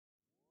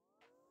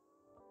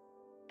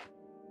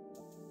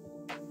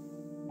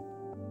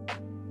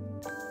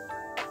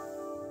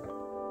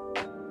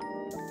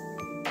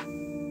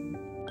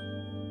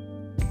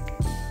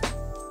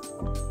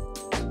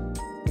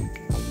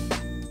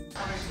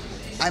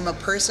I'm a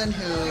person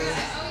who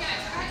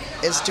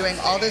is doing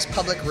all this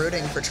public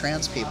rooting for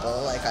trans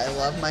people. Like, I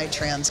love my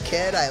trans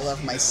kid. I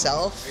love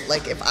myself.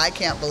 Like, if I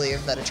can't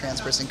believe that a trans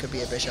person could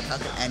be a bishop, how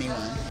could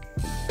anyone?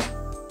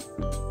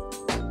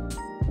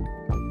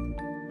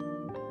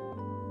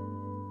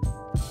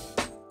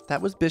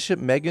 That was Bishop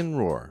Megan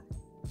Rohrer.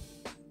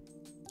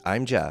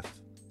 I'm Jeff,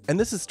 and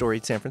this is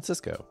Storied San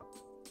Francisco.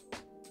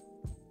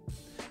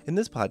 In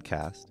this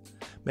podcast,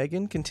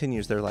 Megan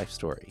continues their life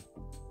story.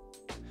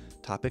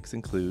 Topics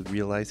include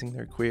realizing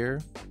they're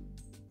queer,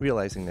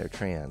 realizing they're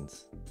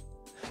trans,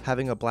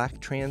 having a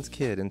black trans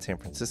kid in San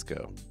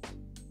Francisco,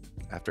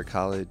 after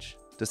college,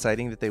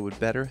 deciding that they would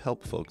better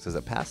help folks as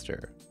a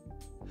pastor,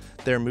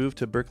 their move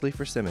to Berkeley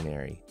for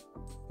seminary,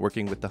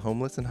 working with the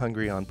homeless and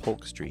hungry on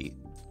Polk Street,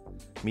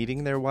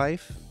 meeting their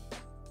wife,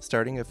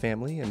 starting a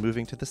family and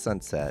moving to the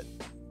Sunset,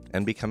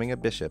 and becoming a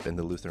bishop in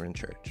the Lutheran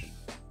Church.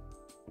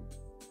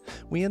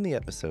 We end the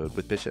episode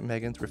with Bishop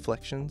Megan's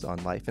reflections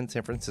on life in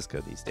San Francisco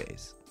these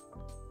days.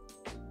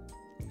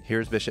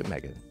 Here's Bishop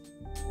Megan.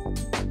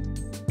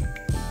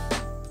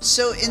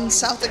 So in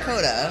South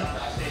Dakota,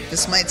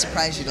 this might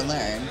surprise you to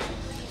learn,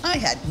 I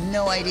had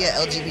no idea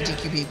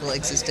LGBTQ people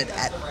existed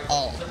at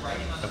all.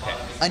 Okay.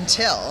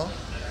 Until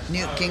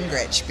Newt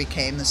Gingrich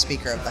became the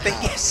Speaker of the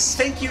House. Yes,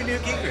 thank you,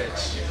 Newt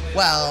Gingrich.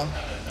 Well,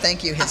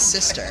 thank you, his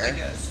sister. I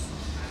guess.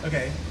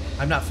 Okay.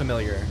 I'm not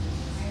familiar.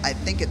 I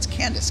think it's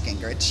Candace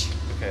Gingrich.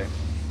 Okay.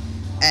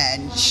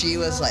 And she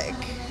was like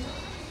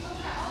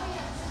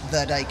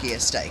the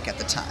dykiest dyke at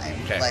the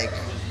time. Okay. Like,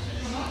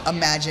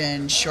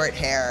 imagine short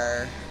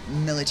hair,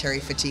 military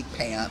fatigue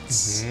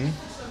pants,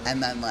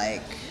 and then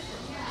like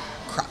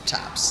crop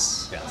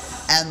tops.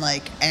 Yes. And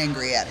like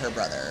angry at her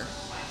brother.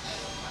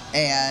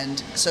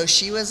 And so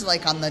she was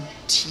like on the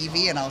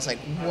TV and I was like,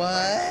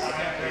 what?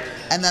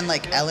 And then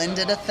like Ellen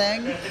did a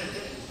thing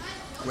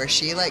where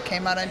she like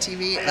came out on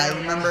TV, and I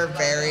remember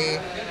very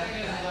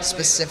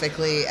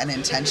specifically and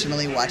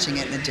intentionally watching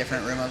it in a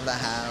different room of the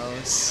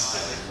house.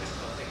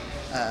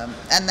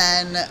 And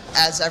then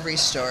as every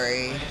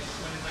story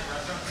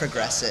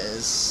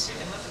progresses,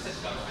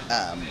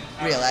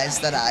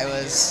 realized that I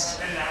was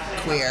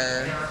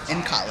queer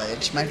in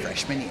college my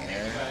freshman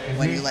year.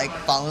 When you like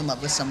fall in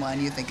love with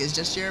someone you think is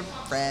just your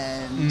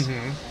friend.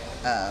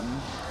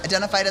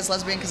 Identified as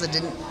lesbian because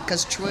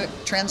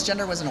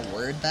transgender wasn't a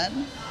word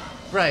then.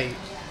 Right.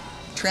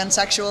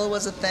 Transsexual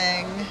was a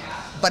thing,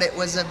 but it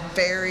was a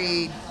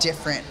very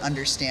different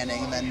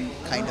understanding than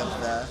kind of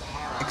the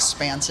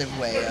expansive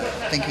way of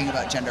thinking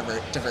about gender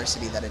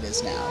diversity that it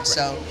is now. Right.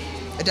 So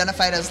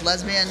identified as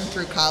lesbian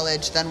through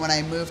college. Then when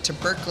I moved to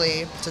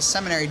Berkeley to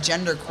seminary,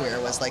 genderqueer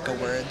was like a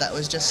word that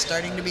was just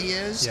starting to be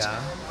used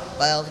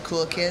by all the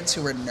cool kids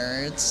who were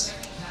nerds.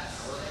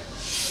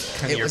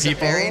 Kind of it was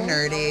people. Very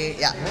nerdy.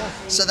 Yeah.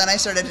 So then I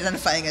started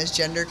identifying as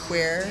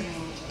genderqueer,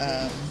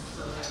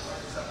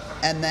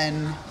 and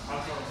then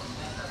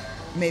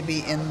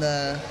maybe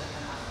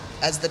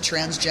as the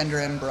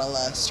transgender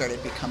umbrella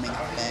started becoming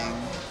a thing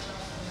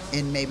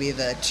in maybe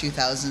the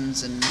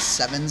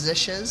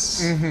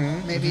 2007-ishes,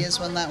 maybe is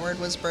when that word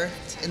was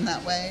birthed in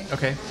that way.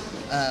 Okay.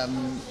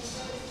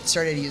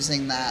 Started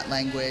using that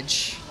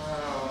language,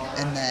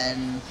 and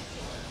then,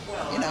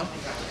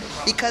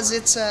 because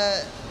it's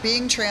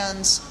being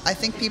trans, I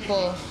think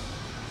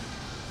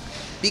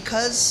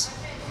because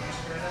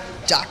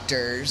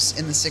doctors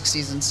in the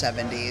 60s and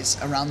 70s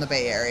around the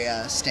Bay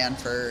Area,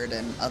 Stanford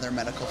and other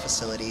medical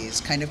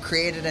facilities kind of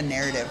created a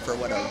narrative for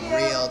what a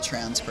real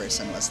trans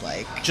person was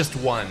like. Just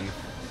one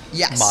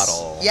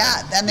model.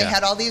 Yeah, and they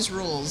had all these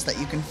rules that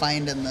you can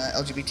find in the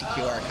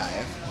LGBTQ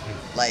archive.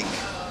 Like,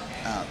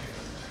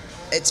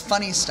 it's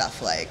funny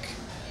stuff like,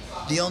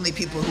 the only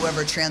people who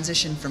ever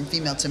transitioned from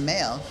female to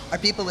male are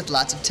people with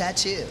lots of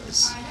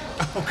tattoos.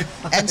 Oh,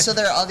 God. And so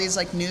there are all these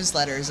like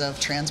newsletters of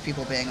trans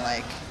people being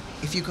like,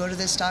 if you go to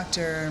this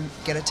doctor,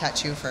 get a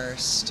tattoo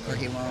first, or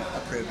he won't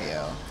approve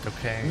you.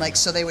 Okay. Like,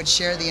 so they would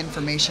share the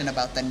information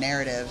about the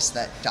narratives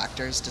that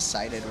doctors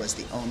decided was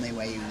the only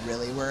way you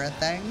really were a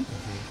thing.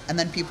 And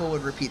then people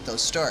would repeat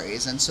those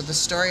stories. And so the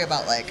story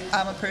about like,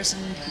 I'm a person,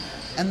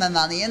 and then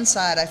on the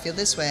inside I feel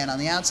this way, and on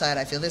the outside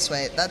I feel this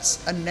way,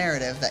 that's a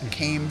narrative that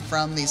came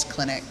from these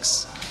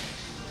clinics,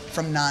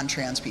 from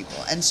non-trans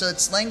people. And so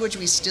it's language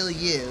we still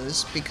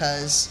use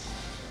because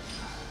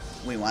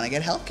we want to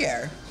get health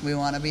care. We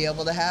want to be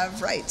able to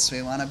have rights.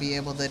 We want to be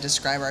able to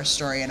describe our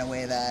story in a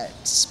way that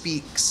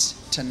speaks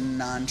to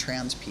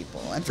non-trans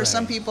people. And for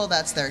some people,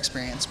 that's their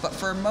experience. But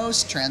for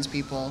most trans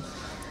people,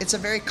 it's a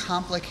very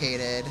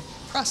complicated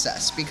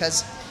process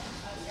because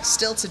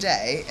still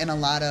today, in a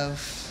lot of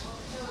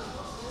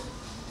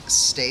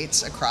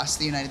states across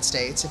the United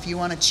States, if you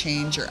want to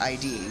change your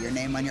ID, your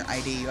name on your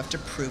ID, you have to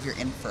prove you're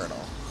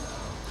infertile.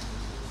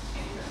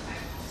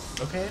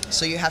 Okay.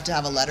 So you have to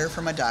have a letter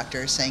from a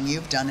doctor saying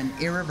you've done an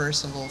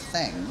irreversible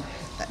thing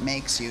that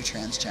makes you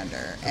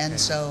transgender. Okay. And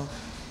so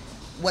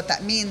what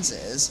that means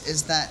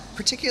is that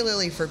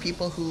particularly for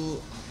people who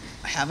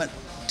haven't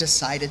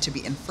decided to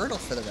be infertile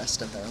for the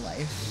rest of their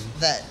life,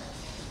 that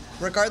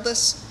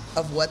regardless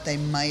of what they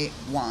might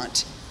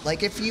want,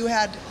 like if you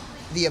had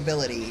the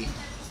ability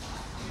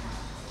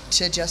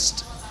to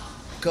just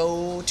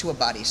go to a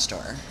body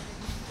store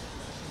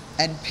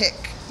and pick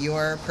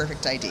your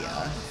perfect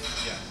idea.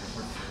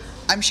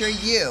 I'm sure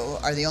you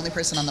are the only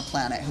person on the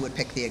planet who would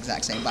pick the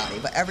exact same body,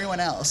 but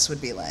everyone else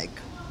would be like,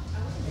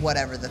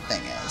 whatever the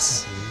thing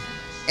is.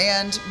 Mm-hmm.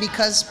 And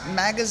because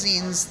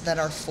magazines that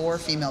are for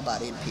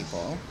female-bodied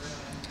people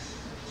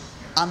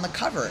on the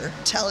cover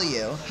tell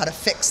you how to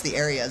fix the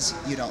areas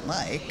you don't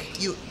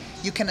like, you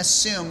can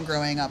assume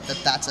growing up that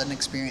that's an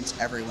experience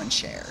everyone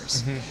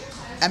shares.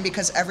 Mm-hmm. And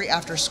because every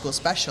after-school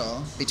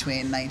special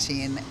between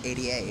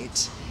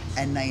 1988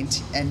 and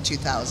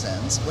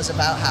 2000s was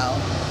about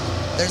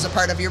how there's a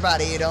part of your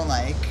body you don't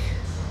like,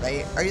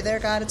 right? Are you there,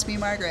 God? It's me,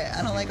 Margaret.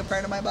 I don't like a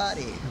part of my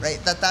body, right?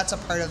 That's a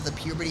part of the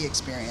puberty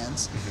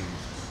experience.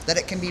 Mm-hmm. That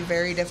it can be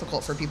very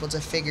difficult for people to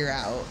figure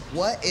out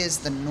what is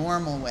the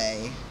normal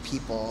way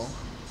people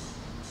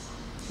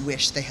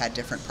wish they had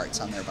different parts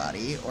on their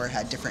body or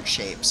had different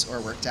shapes or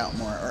worked out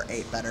more or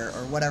ate better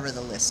or whatever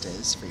the list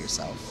is for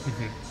yourself.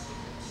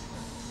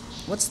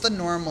 Mm-hmm. What's the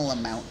normal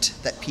amount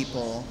that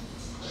people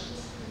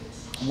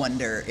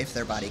wonder if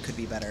their body could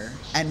be better,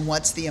 and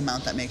what's the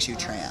amount that makes you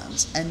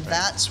trans? And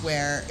that's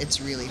where it's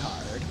really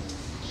hard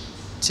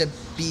to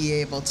be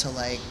able to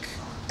like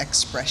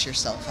express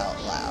yourself out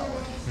loud.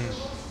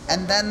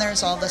 And then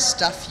there's all the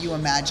stuff you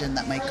imagine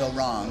that might go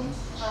wrong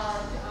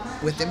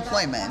with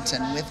employment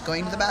and with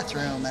going to the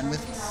bathroom and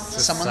with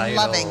someone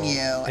loving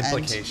you.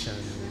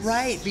 Implications.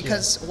 Right,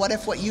 because what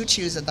if what you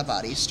choose at the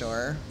body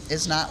store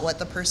is not what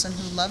the person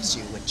who loves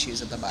you would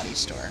choose at the body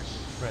store?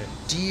 Right.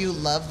 Do you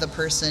love the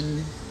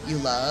person you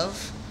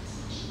love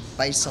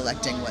by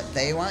selecting what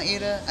they want you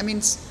to? I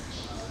mean,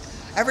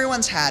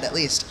 everyone's had at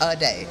least a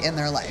day in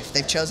their life.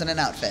 They've chosen an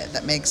outfit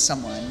that makes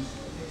someone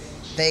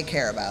they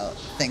care about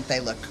think they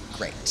look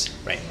great.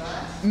 Right.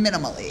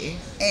 Minimally.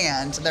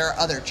 And there are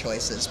other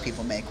choices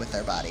people make with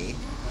their body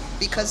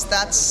because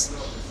that's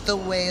the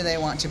way they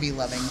want to be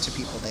loving to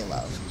people they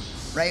love.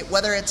 Right?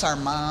 Whether it's our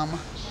mom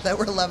that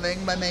we're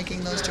loving by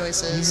making those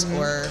choices, mm-hmm.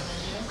 or,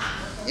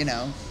 you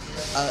know,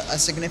 a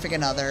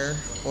significant other,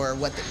 or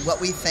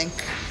what we think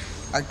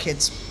our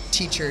kids'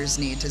 teachers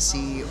need to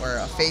see, or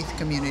a faith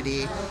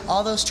community.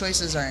 All those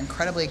choices are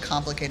incredibly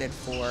complicated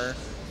for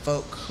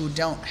folk who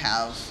don't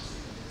have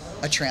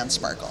a trans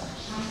sparkle.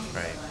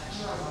 Right.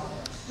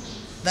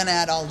 Then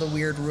add all the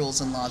weird rules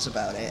and laws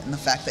about it, and the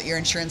fact that your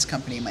insurance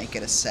company might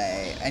get a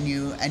say, and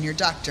your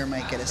doctor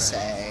might get a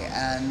say,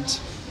 and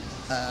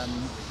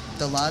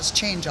the laws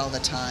change all the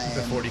time.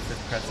 The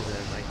 45th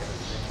president might get a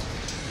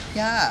say.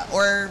 Yeah,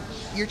 or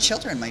your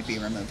children might be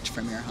removed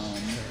from your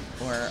home,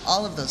 or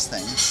all of those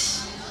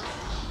things.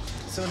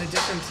 So in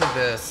addition to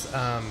this,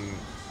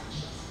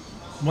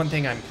 one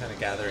thing I'm kind of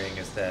gathering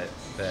is that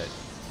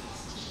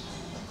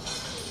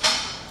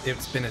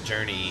it's been a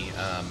journey.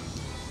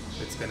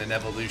 It's been an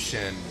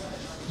evolution,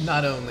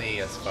 not only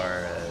as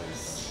far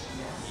as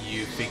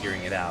you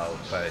figuring it out,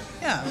 but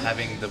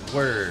having the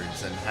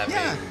words and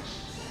having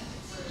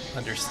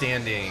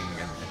understanding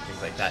and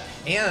things like that.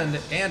 And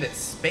it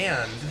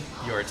spanned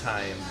your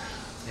time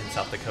in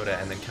South Dakota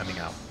and then coming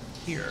out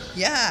here.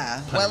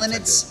 Yeah. Well, and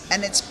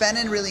it's been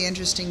a really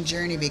interesting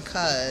journey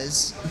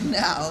because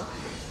now,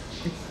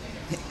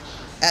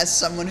 as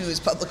someone who is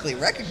publicly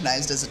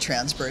recognized as a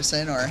trans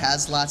person or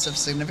has lots of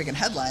significant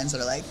headlines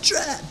that are like,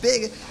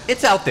 big...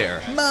 It's out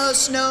there.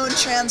 Most known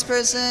trans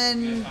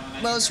person,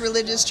 most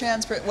religious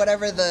trans person,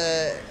 whatever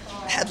the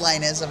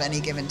headline is of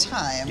any given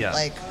time. Yeah.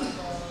 Like,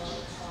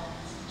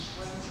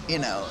 you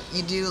know,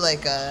 you do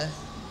like a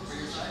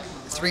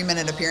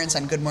 3-minute appearance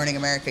on Good Morning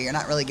America, you're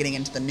not really getting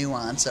into the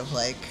nuance of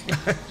like...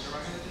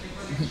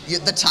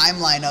 the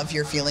timeline of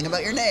your feeling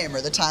about your name,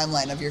 or the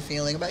timeline of your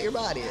feeling about your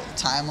body, or the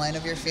timeline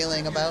of your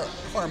feeling about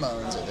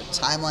hormones, or the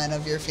timeline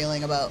of your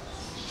feeling about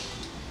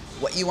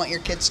what you want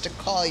your kids to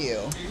call you.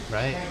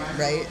 Right.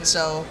 Right?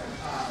 So,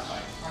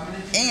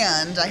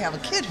 and I have a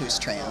kid who's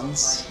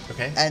trans.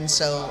 Okay. And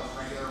so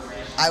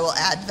I will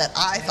add that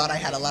I thought I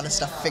had a lot of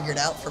stuff figured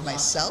out for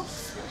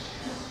myself,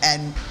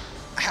 and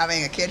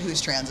having a kid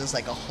who's trans is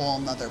like a whole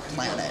nother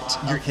planet.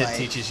 Your kid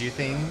teaches you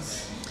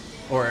things?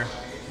 Or?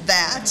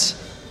 That...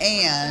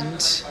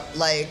 And,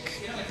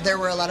 like, there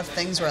were a lot of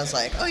things where I was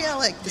like, oh, yeah,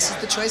 like, this is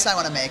the choice I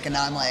want to make. And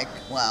now I'm like,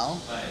 well,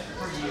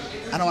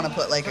 I don't want to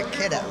put, like, a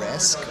kid at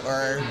risk.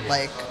 Or,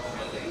 like,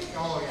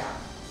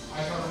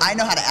 I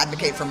know how to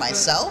advocate for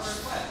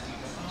myself.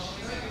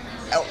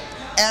 Oh,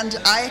 and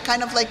I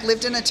kind of, like,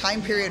 lived in a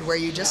time period where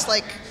you just,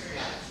 like,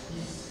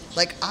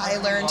 I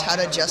learned how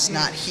to just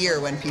not hear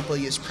when people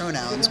use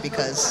pronouns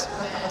because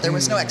there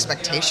was no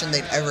expectation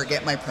they'd ever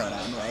get my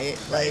pronoun, right?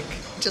 Like,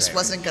 it just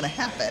wasn't going to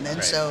happen.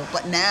 And so,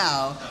 but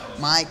now,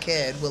 my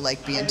kid will,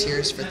 like, be in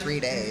tears for 3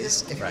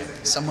 days if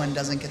someone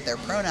doesn't get their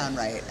pronoun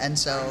right. And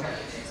so,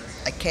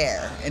 I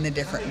care in a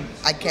different,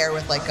 I care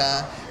with, like,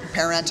 a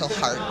parental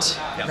heart,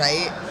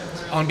 right?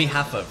 On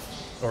behalf of,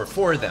 or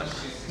for them.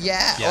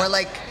 Yeah, or,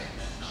 like,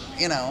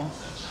 you know,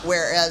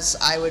 whereas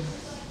I would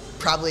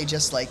probably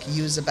just like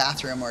use a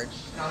bathroom, or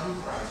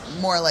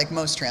more like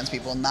most trans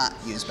people, not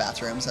use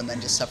bathrooms and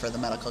then just suffer the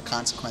medical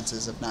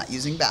consequences of not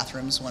using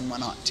bathrooms when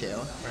one ought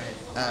to.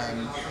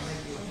 Right.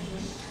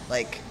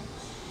 Like,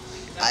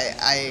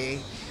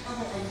 I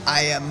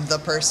am the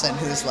person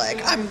who's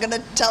like, I'm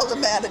gonna tell the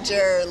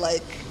manager,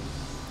 like,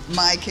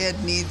 my kid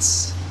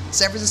needs,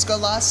 San Francisco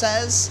law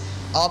says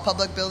all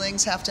public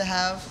buildings have to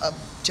have a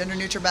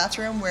gender-neutral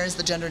bathroom. Where's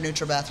the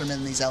gender-neutral bathroom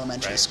in these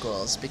elementary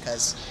schools?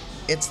 Because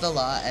it's the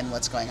law and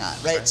what's going on,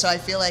 right? So I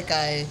feel like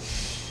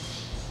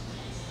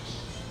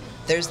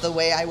there's the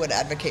way I would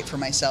advocate for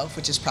myself,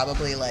 which is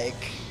probably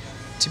like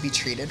to be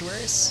treated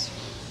worse.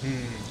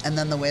 And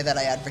then the way that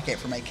I advocate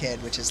for my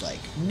kid, which is like,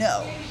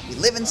 no, we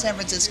live in San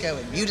Francisco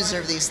and you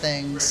deserve these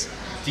things.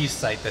 Do you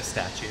cite the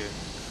statute?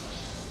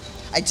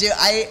 I do.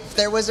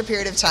 There was a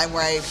period of time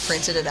where I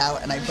printed it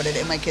out and I put it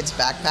in my kid's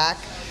backpack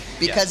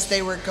because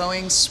they were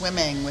going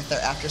swimming with their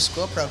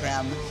after-school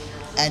program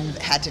and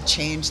had to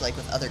change like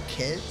with other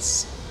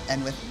kids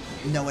and with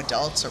no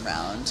adults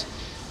around.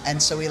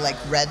 And so we like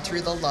read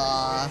through the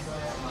law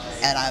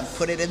and I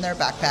put it in their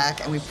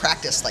backpack and we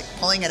practiced like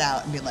pulling it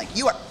out and being like,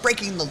 you are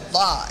breaking the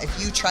law if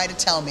you try to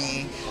tell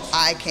me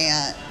I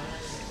can't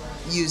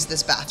use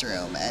this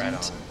bathroom.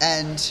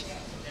 And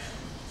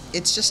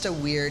it's just a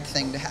weird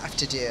thing to have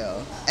to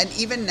do. And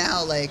even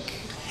now, like...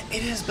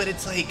 It is, but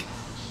it's like...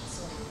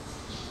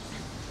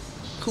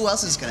 Who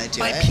else is going to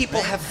do it? My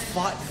people have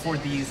fought for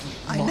these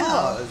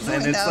laws.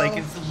 And it's like,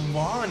 it's the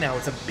law now.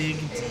 It's a big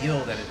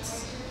deal that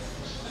it's...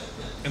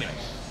 Anyway.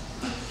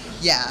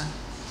 Yeah.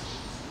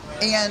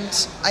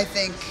 And I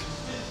think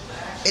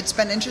it's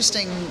been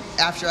interesting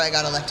after I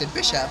got elected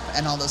bishop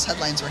and all those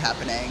headlines were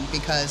happening,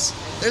 because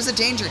there's a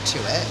danger to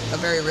it, a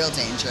very real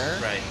danger.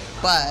 Right.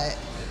 But...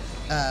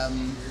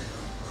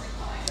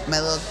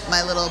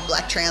 my little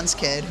black trans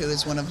kid, who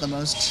is one of the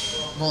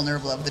most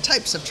vulnerable of the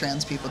types of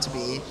trans people to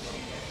be,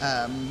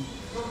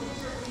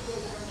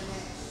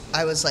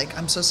 I was like,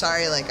 I'm so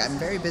sorry, like, I'm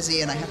very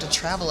busy and I have to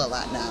travel a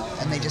lot now.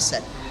 And they just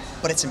said,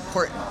 but it's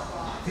important.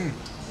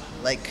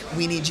 Like,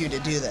 we need you to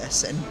do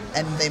this.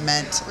 And they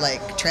meant,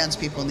 like, trans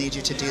people need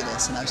you to do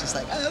this. And I was just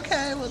like,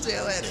 okay, we'll do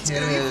it. It's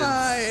going to be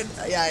fine.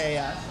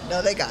 Yeah.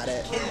 No, they got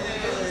it.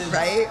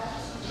 Right?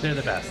 They're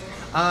the best.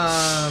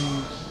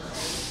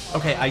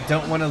 Okay, I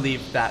don't want to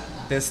leave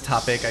this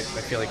topic. I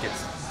feel like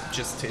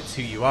it's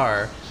who you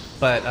are.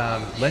 But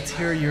let's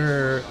hear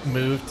your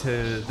move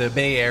to the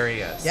Bay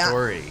Area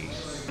story.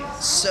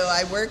 So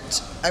I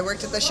worked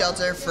at the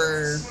shelter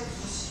for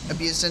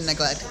abused and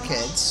neglected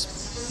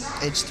kids,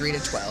 age 3 to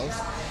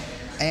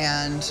 12.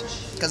 And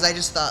because I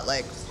just thought,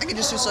 like, I could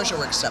just do social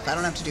work stuff. I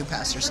don't have to do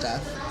pastor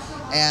stuff.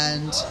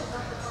 And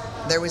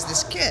there was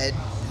this kid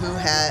who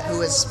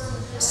was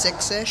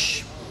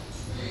 6-ish.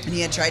 And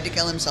he had tried to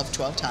kill himself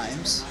 12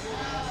 times,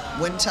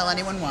 wouldn't tell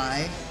anyone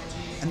why,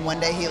 and one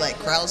day he like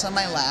crawls on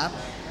my lap,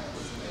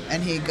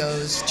 and he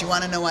goes, do you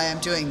want to know why I'm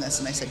doing this?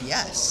 And I said,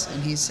 yes.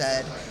 And he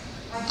said,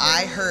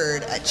 I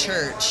heard at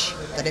church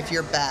that if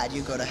you're bad,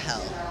 you go to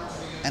hell,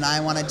 and I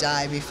want to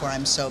die before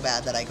I'm so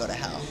bad that I go to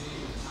hell.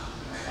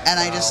 And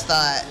I just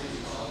thought,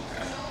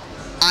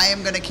 I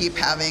am going to keep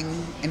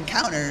having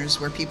encounters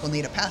where people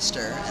need a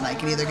pastor, and I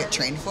can either get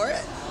trained for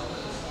it,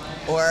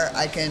 or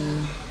I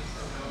can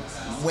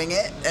wing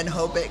it and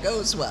hope it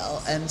goes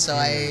well. And so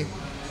I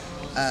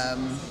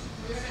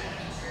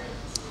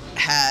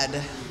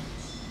had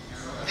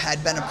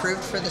been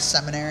approved for the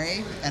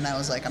seminary, and I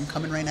was like, I'm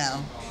coming right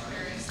now.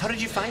 How did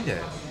you find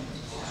it?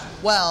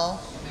 Well,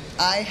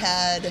 I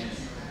had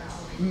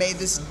made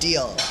this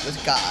deal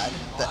with God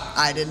that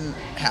I didn't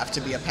have to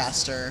be a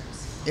pastor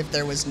if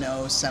there was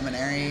no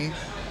seminary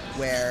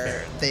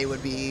where they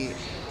would be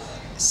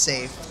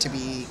safe to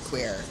be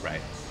queer.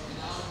 Right.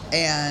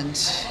 And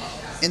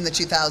in the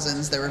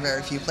 2000s, there were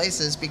very few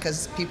places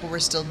because people were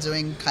still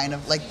doing kind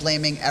of like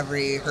blaming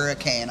every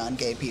hurricane on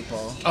gay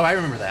people. Oh, I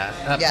remember that.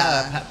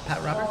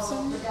 Pat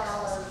Robertson?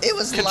 It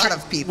was a lot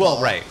of people.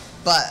 Well, right.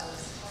 But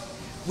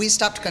we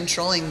stopped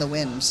controlling the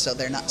winds, so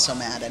they're not so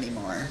mad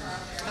anymore.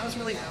 That was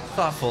really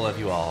thoughtful of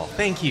you all.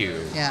 Thank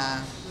you.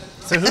 Yeah.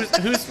 So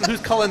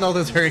who's calling all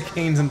those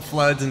hurricanes and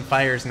floods and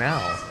fires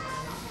now?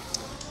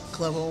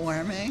 Global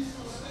warming?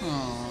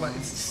 Oh. What?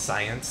 It's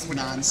science?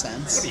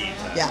 Nonsense. What are you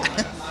talking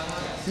about?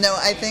 No,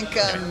 I think,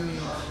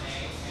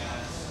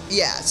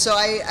 so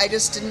I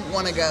just didn't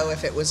want to go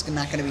if it was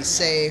not going to be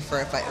safe,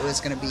 or if it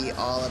was going to be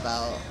all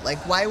about, like,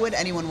 why would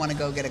anyone want to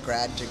go get a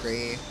grad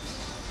degree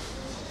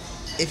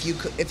if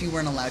you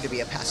weren't allowed to be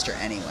a pastor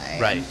anyway?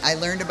 Right. I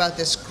learned about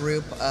this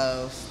group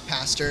of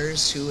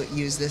pastors who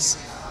use this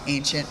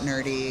ancient,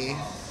 nerdy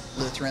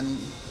Lutheran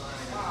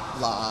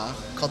law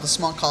called the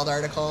Small Called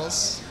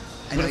Articles.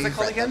 What is it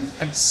called again?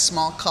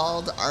 Small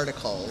Called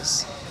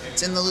Articles.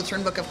 It's in the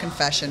Lutheran Book of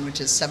Confession, which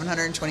is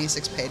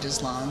 726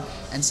 pages long,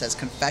 and says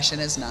confession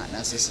is not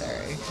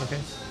necessary. Okay.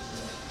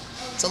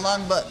 It's a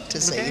long book to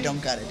say you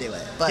don't got to do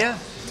it. But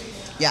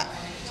yeah.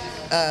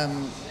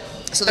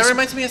 So that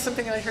reminds me of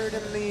something I heard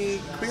in the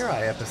Queer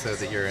Eye episode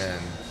that you're in.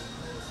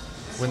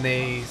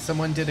 When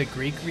someone did a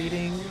Greek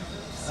reading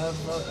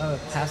a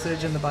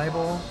passage in the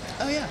Bible?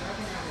 Oh, yeah.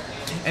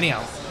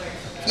 Anyhow.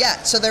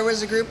 Yeah, so there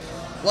was a group.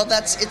 Well,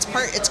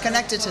 it's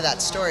connected to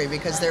that story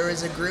because there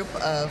was a group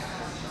of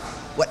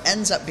what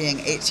ends up being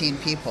 18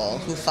 people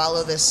who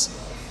follow this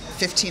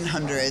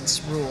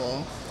 1500s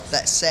rule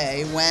that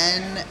say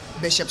when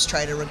bishops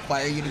try to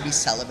require you to be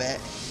celibate,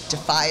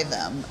 defy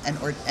them,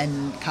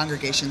 and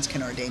congregations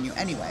can ordain you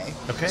anyway.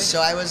 Okay. So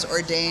I was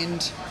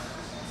ordained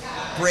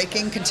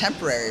breaking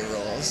contemporary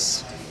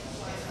rules,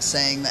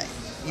 saying that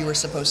you were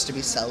supposed to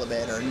be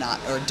celibate or not,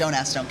 or don't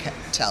ask, don't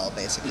tell,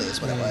 basically,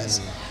 is what it was.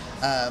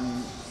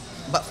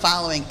 But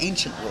following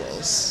ancient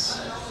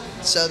rules.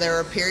 So there were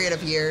a period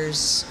of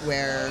years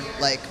where,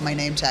 like, my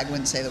name tag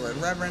wouldn't say the word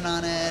reverend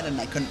on it, and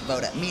I couldn't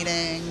vote at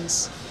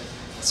meetings.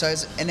 So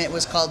it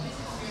was called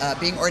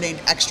being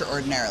ordained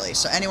extraordinarily.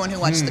 So anyone who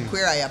watched the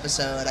Queer Eye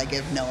episode, I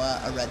give Noah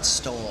a red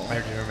stole.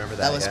 I do remember that.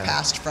 That was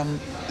passed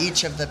from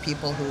each of the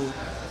people who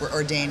were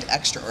ordained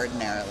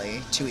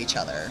extraordinarily to each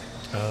other.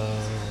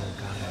 Oh,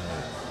 got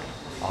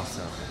it.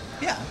 Awesome.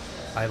 Yeah.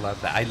 I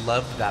love that. I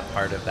loved that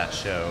part of that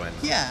show. And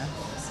yeah.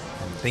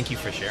 And thank you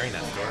for sharing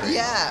that story.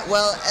 Yeah.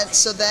 Well, and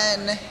so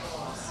then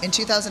in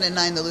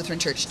 2009, the Lutheran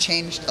Church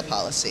changed the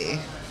policy,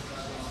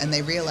 and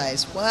they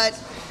realized, what?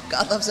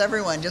 God loves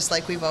everyone, just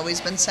like we've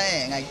always been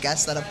saying. I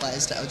guess that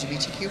applies to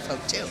LGBTQ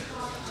folk too.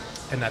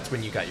 And that's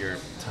when you got your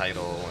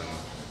title.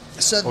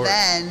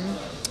 Then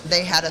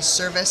they had a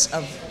service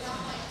of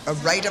a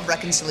rite of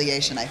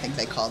reconciliation, I think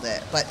they called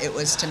it, but it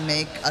was to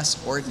make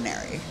us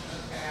ordinary.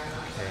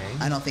 Okay.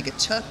 I don't think it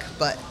took,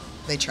 but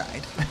they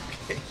tried.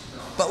 Okay.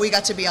 But we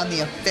got to be on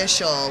the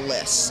official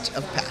list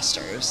of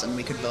pastors, and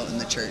we could vote in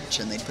the church,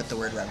 and they'd put the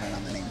word reverend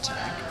on the name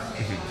tag.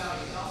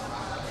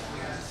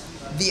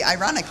 The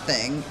ironic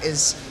thing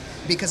is,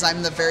 because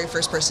I'm the very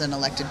first person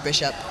elected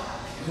bishop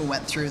who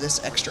went through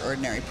this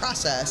extraordinary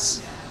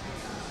process,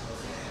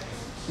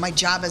 my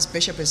job as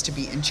bishop is to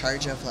be in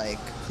charge of, like,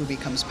 who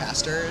becomes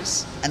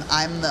pastors, and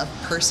I'm the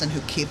person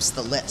who keeps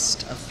the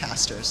list of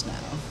pastors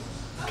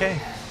now. Okay.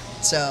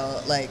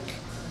 So, like,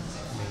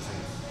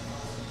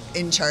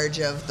 amazing. In charge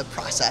of the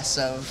process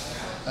of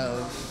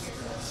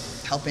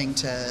helping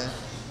to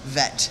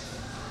vet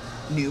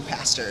new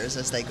pastors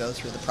as they go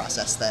through the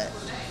process that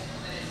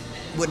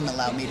wouldn't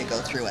allow me to go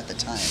through at the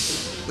time,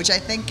 which I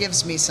think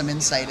gives me some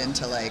insight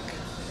into, like,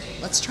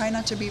 let's try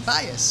not to be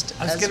biased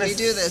as we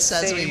do this,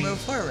 as we move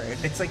forward.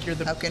 It's like you're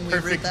the How can we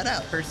root that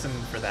out? person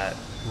for that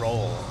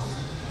role.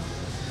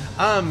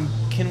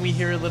 Can we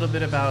hear a little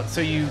bit about, so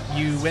you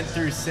went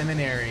through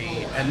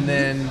seminary and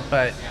then,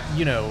 but,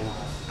 you know,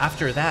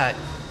 after that,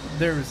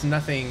 there was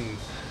nothing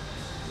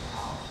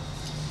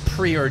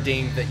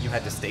preordained that you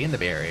had to stay in the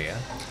Bay Area.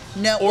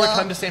 No, or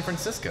come to San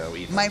Francisco,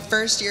 even. My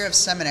first year of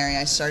seminary,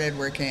 I started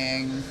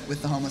working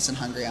with the homeless and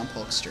hungry on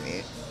Polk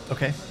Street.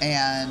 Okay.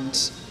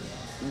 And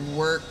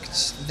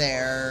worked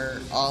there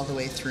all the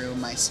way through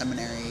my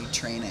seminary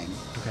training.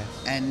 Okay.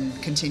 And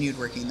continued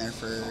working there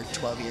for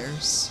 12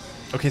 years.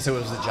 Okay, so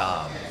it was a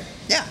job.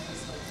 Yeah.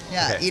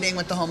 Yeah, Okay. Eating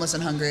with the homeless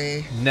and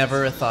hungry.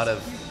 Never a thought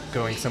of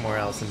going somewhere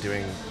else and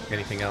doing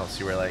anything else.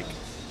 You were like...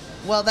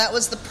 Well, that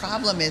was the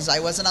problem, is I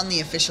wasn't on the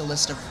official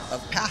list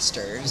of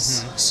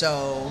pastors.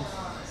 So...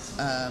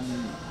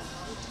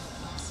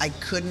 I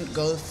couldn't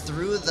go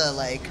through the,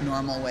 like,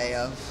 normal way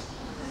of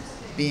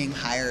being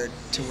hired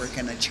to work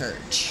in a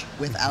church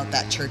without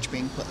that church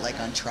being put, like,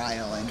 on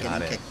trial and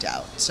getting kicked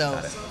out.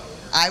 So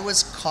I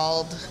was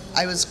called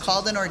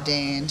and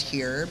ordained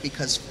here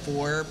because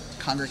 4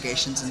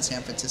 congregations in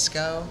San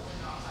Francisco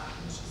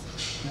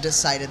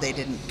decided they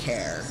didn't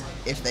care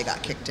if they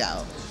got kicked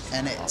out.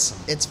 And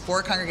it's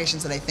 4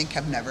 congregations that I think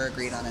have never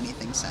agreed on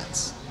anything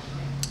since.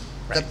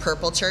 The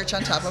Purple Church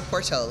on top of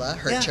Portola,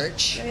 her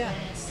church. Yeah.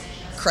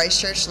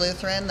 Christ Church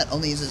Lutheran, that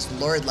only uses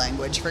Lord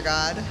language for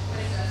God.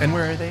 And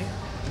where are they?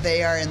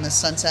 They are in the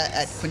Sunset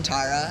at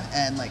Quintara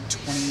and, like,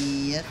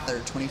 20th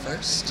or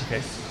 21st.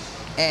 Okay.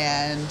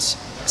 And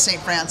St.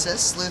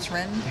 Francis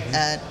Lutheran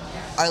at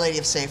Our Lady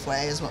of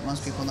Safeway is what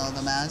most people know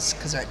them as,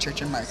 because they're at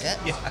Church and Market.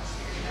 Yeah.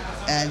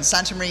 And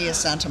Santa Maria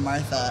Santa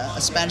Martha,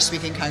 a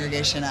Spanish-speaking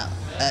congregation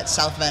at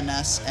South Van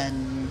Ness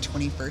and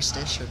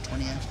 21st-ish or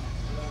 20th.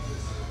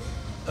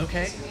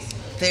 Okay.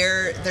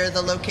 They're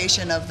the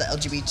location of the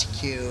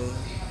LGBTQ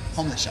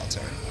homeless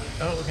shelter.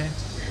 Oh, okay.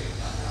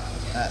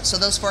 So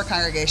those 4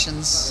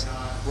 congregations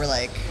were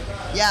like,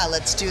 yeah,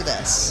 let's do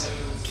this.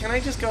 Can I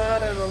just go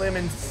out on a limb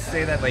and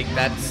say that, like,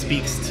 that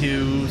speaks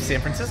to San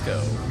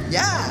Francisco?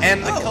 Yeah.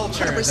 And the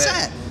culture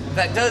 100%.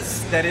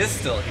 that is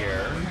still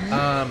here.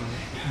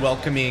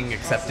 Welcoming,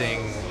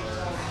 accepting.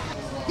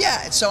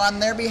 Yeah, so on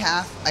their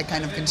behalf, I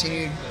kind of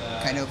continued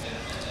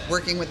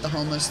working with the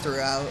homeless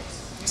throughout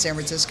San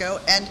Francisco,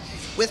 and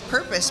with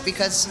purpose,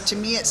 because to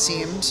me it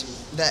seemed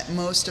that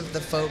most of the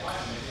folk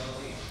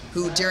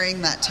who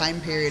during that time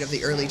period of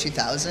the early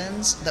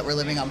 2000s that were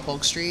living on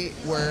Polk Street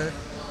were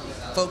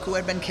folk who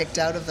had been kicked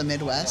out of the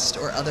Midwest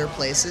or other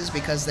places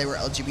because they were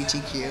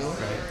LGBTQ.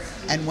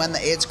 Right. And when the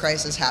AIDS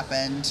crisis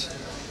happened,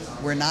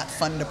 were not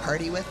fun to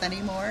party with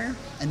anymore,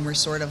 and were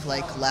sort of,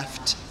 like,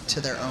 left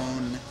to their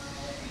own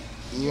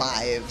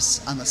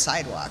lives on the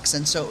sidewalks.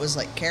 And so it was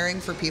like caring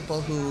for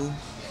people who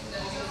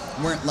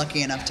weren't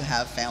lucky enough to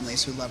have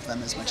families who loved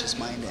them as much as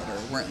mine did, or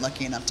weren't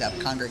lucky enough to have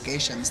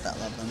congregations that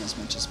loved them as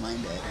much as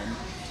mine did. And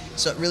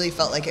so it really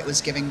felt like it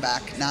was giving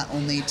back not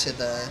only to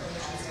the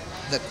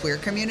queer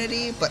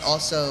community, but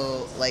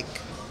also like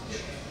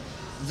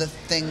the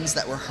things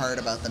that were hard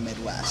about the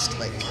Midwest.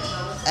 Like,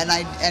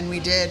 and we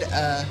did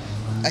a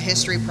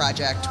history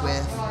project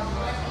with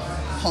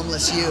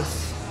homeless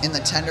youth in the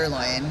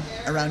Tenderloin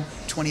around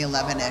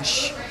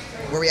 2011-ish,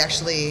 where we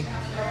actually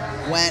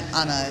went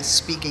on a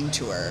speaking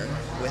tour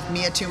with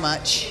Mia Too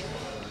Much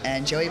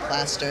and Joey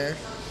Plaster,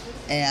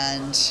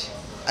 and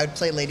I would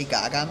play Lady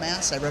Gaga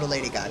Mass. I wrote a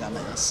Lady Gaga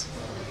Mass,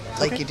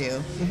 like you do.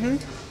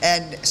 Mm-hmm.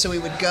 And so we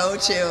would go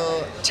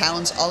to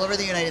towns all over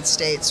the United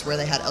States where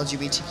they had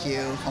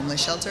LGBTQ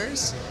homeless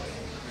shelters,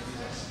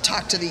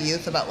 talk to the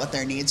youth about what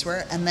their needs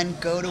were, and then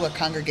go to a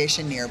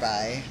congregation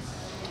nearby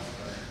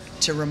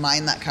to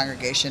remind that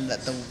congregation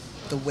that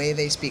the way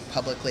they speak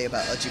publicly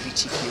about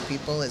LGBTQ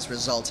people is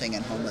resulting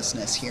in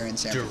homelessness here in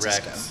San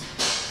Francisco.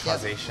 Direct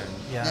causation.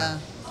 Yep. Yeah.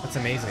 That's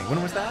amazing.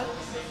 When was that?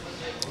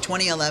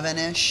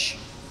 2011-ish.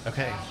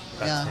 Okay.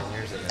 About 10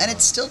 years ago. And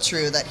it's still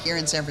true that here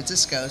in San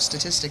Francisco,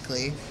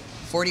 statistically,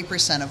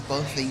 40% of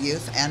both the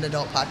youth and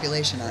adult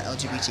population are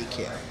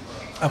LGBTQ.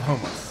 Of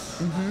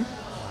homeless. Mm-hmm.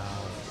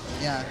 Wow.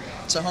 Yeah.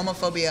 So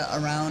homophobia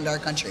around our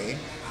country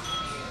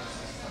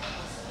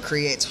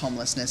creates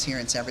homelessness here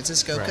in San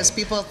Francisco because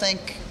people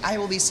think, I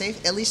will be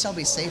safe, at least I'll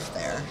be safe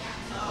there.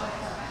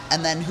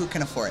 And then who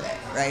can afford it,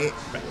 right?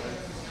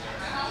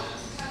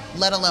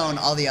 Let alone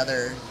all the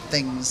other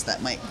things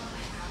that might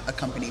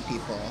accompany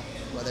people,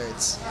 whether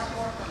it's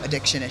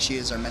addiction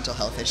issues or mental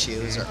health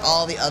issues or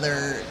all the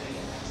other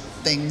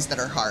things that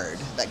are hard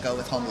that go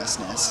with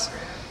homelessness.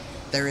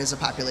 There is a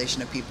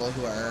population of people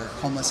who are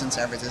homeless in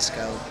San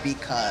Francisco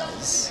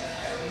because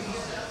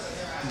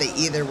they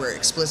either were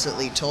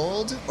explicitly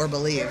told or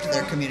believed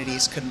their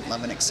communities couldn't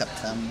love and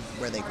accept them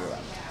where they grew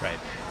up. Right.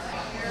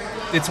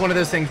 It's one of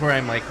those things where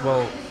I'm like,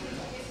 well,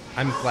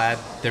 I'm glad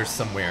there's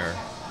somewhere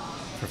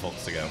for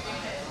folks to go.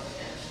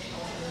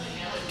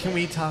 Can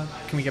we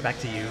get back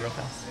to you real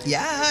fast?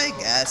 Yeah, I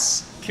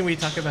guess. Can we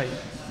talk about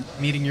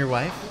meeting your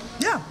wife?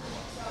 Yeah.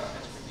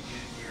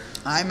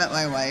 I met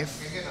my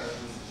wife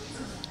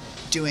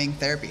doing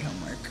therapy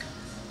homework.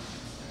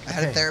 I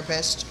had a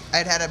therapist.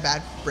 I'd had a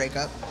bad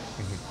breakup.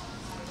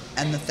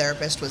 And the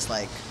therapist was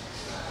like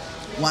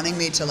wanting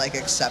me to like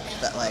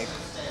accept that like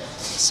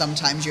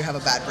sometimes you have a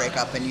bad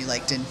breakup and you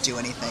like didn't do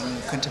anything,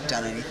 you couldn't have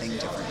done anything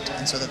different.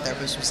 And so the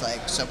therapist was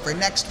like, so for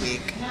next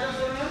week,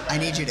 I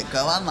need you to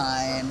go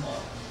online,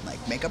 like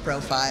make a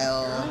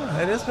profile,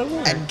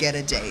 and get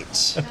a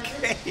date.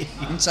 Okay.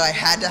 And so I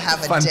had to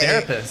have a fun date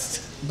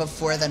therapist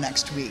before the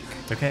next week.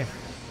 Okay.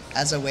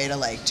 As a way to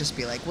like just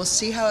be like, we'll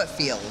see how it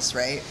feels,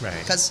 right? Right.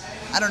 Because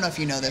I don't know if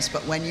you know this,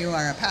 but when you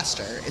are a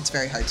pastor, it's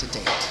very hard to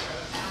date.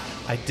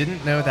 I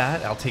didn't know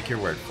that. I'll take your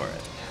word for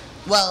it.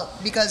 Well,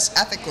 because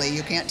ethically,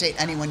 you can't date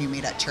anyone you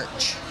meet at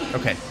church.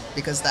 Okay.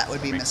 Because that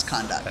would be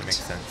misconduct. That makes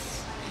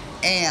sense.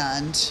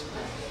 And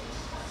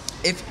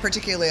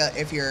particularly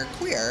if you're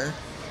queer,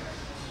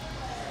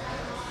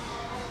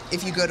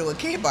 if you go to a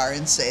gay bar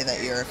and say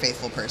that you're a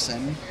faithful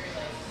person,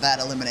 that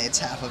eliminates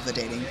half of the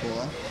dating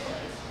pool.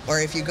 Or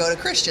if you go to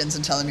Christians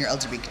and tell them you're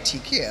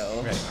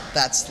LGBTQ,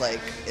 that's like,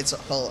 it's a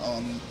whole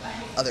own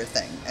other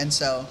thing. And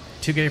so...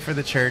 Too gay for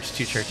the church,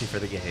 too churchy for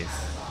the gays.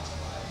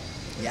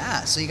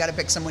 Yeah, so you got to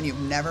pick someone you've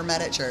never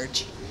met at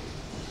church.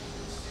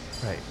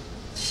 Right.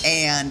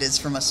 And is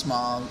from a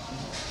small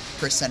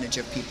percentage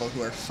of people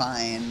who are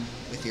fine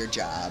with your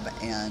job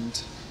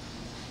and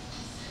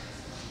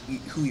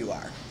who you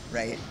are,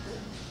 right?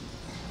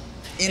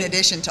 In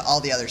addition to all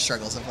the other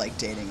struggles of like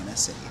dating in a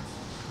city.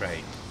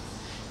 Right.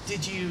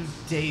 Did you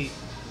date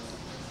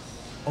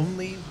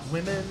only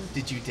women?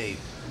 Did you date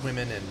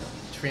women and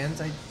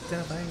trans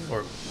identifying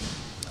or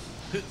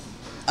who?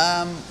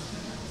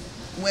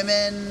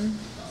 Women.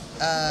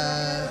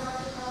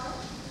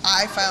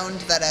 I found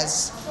that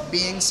as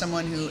being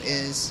someone who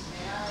is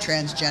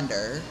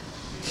transgender,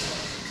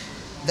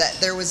 that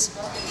there was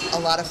a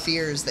lot of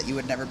fears that you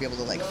would never be able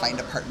to like find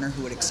a partner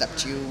who would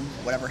accept you,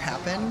 whatever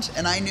happened.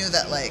 And I knew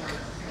that like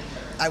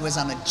I was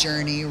on a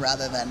journey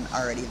rather than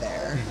already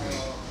there.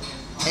 Mm-hmm.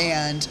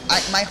 And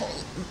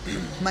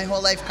my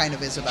whole life kind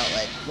of is about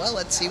like, well,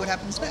 let's see what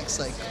happens next.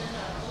 Like,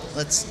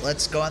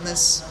 let's go on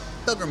this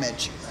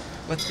pilgrimage.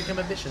 Let's become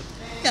a bishop.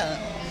 Yeah.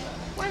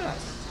 Why not?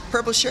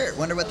 Purple shirt.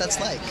 Wonder what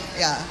that's like.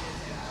 Yeah.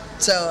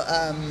 So,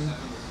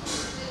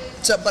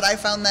 but I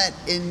found that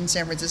in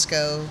San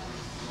Francisco,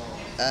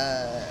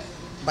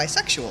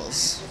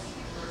 bisexuals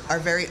are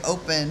very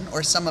open,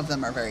 or some of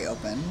them are very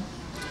open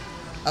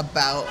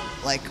about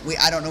like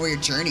I don't know where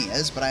your journey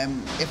is, but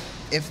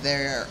if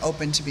they're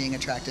open to being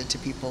attracted to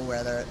people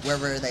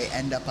wherever they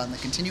end up on the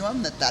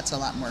continuum, that's a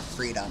lot more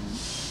freedom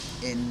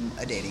in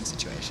a dating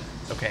situation.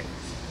 Okay.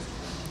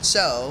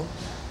 So,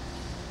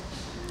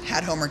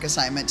 had homework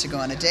assignment to go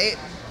on a date.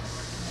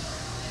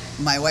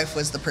 My wife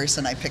was the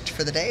person I picked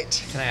for the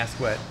date. Can I ask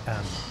what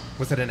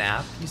Was it an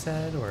app, you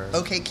said, or?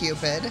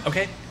 OkCupid.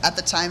 Okay. At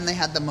the time, they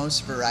had the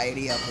most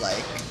variety of,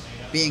 like,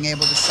 being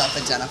able to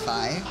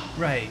self-identify.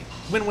 Right.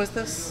 When was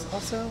this,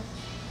 also?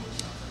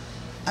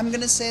 I'm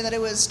going to say that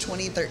it was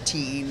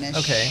 2013-ish,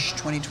 okay.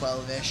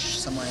 2012-ish,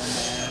 somewhere in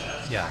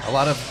there. Yeah, a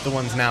lot of the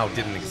ones now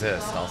didn't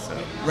exist, also.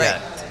 Right.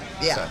 Yet,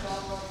 yeah.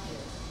 So.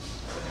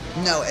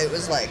 No, it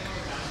was, like,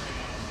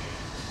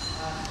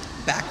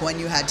 back when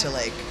you had to,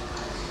 like,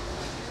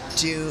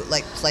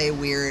 play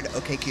weird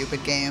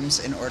OkCupid games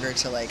in order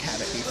to, like,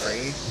 have it be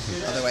free.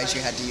 Mm-hmm. Otherwise,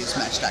 you had to use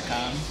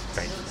Match.com.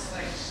 Right.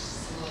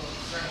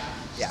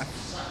 Yeah.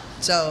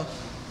 So,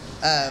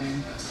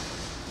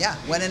 yeah,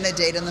 went on a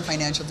date in the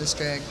financial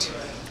district.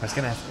 I was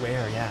going to ask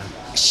where, yeah.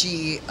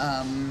 She,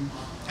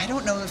 I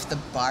don't know if the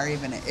bar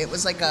even, it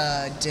was like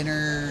a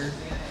dinner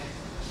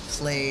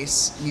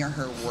place near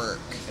her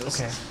work. It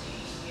was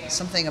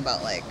something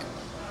about, like,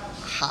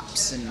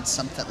 hops and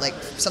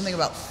something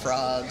about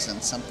frogs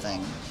and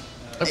something.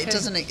 Okay.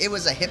 It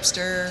was a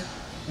hipster,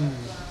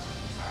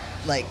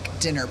 like,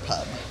 dinner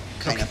pub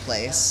kind of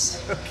place.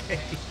 Okay.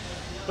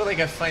 Well, like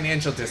a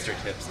financial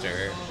district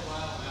hipster.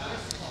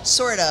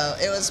 Sort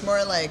of. It was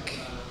more like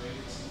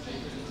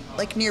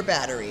near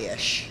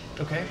Battery-ish.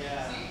 Okay.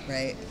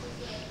 Right?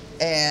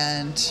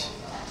 And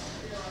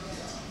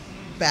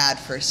bad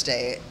first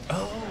date.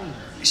 Oh.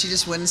 She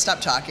just wouldn't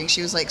stop talking.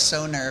 She was, like,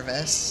 so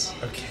nervous.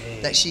 Okay.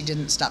 That she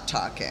didn't stop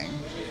talking.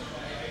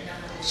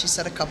 She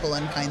said a couple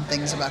unkind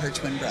things about her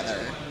twin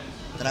brother.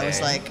 That I was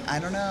like, I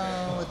don't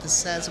know what this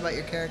says about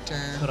your character.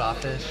 Put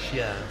offish,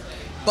 yeah.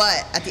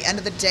 But at the end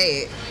of the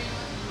date,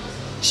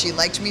 she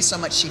liked me so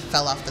much she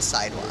fell off the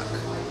sidewalk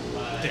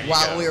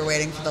while we were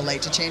waiting for the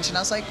light to change. And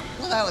I was like,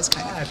 well, that was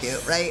kind of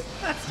cute, right?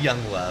 That's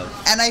young love.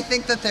 And I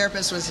think the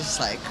therapist was just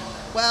like,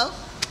 well,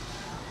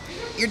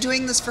 you're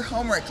doing this for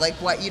homework. Like,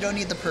 what? You don't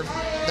need the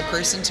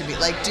person to be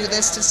like, do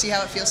this to see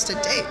how it feels to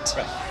date.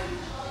 Right.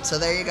 So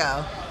there you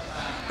go.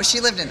 But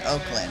she lived in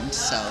Oakland,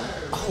 so.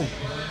 Oh,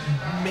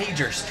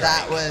 major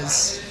strife.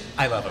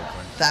 I love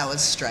Oakland. That was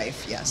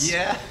strife, yes.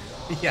 Yeah.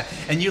 Yeah.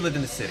 And you lived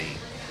in the city.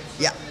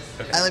 Yeah.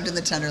 Okay. I lived in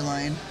the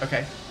Tenderloin.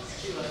 Okay.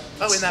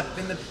 Oh,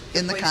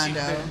 in the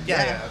condo.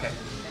 Yeah. Okay.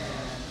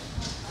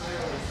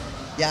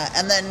 Yeah,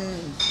 and then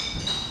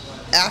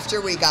after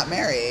we got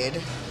married,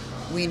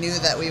 we knew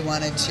that we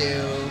wanted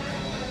to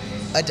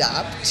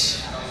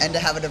adopt and to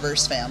have a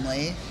diverse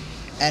family.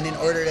 And in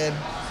order to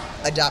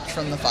adopt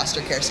from the foster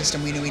care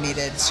system, we knew we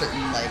needed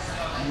certain, like,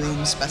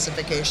 room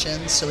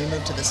specifications. So we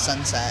moved to the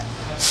Sunset,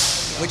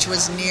 which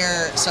was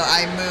so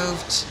I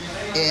moved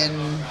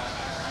in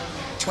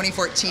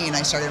 2014.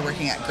 I started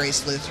working at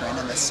Grace Lutheran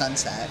in the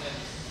Sunset,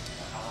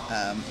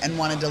 and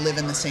wanted to live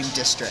in the same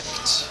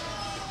district.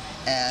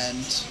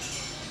 And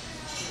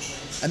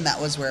that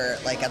was where,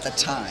 like, at the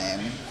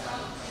time,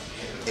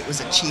 it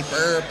was a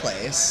cheaper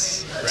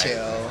place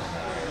to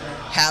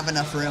have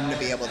enough room to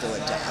be able to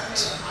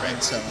adopt. Right.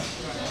 And so,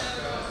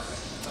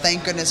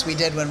 thank goodness we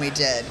did when we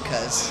did,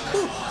 because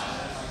of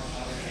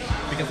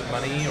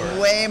money, or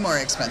way more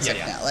expensive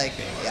now. Like,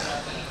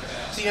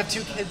 So you have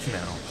 2 kids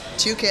now.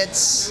 2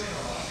 kids,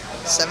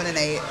 7 and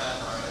 8.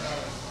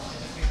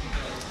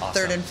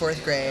 Awesome. 3rd and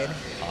 4th grade.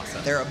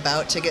 Awesome. They're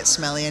about to get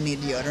smelly and need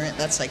deodorant.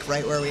 That's, like,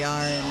 right where we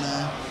are in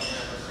the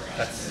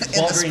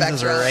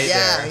spectrum. Right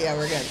there. Yeah,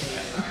 we're good.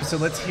 So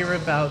let's hear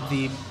about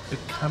the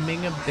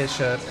becoming a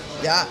bishop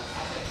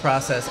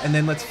process, and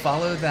then let's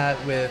follow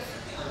that with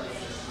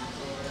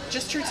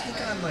just your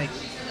take on, like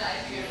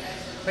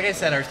I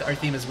said, our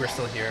theme is We're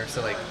Still Here.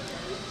 So, like,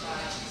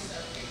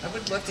 I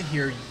would love to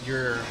hear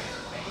your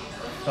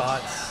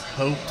thoughts,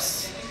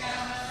 hopes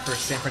for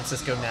San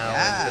Francisco now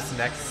and this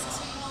next.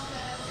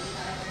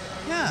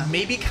 Yeah.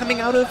 Maybe coming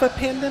out of a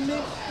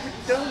pandemic? I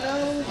don't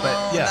know.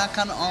 But knock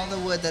on all the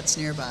wood that's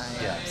nearby.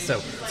 Yeah.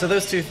 So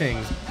those 2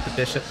 things, the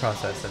bishop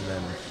process and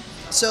then.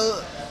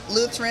 So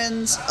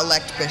Lutherans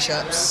elect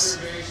bishops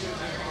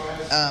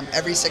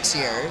every 6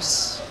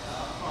 years,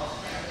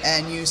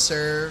 and you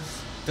serve.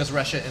 Does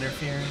Russia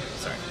interfere?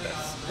 Sorry,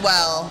 that's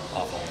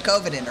awful.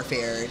 COVID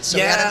interfered, so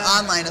we had an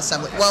online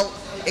assembly. Well,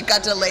 it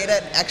got delayed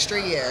an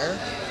extra year,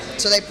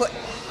 so they put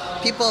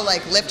people,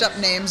 like, lift up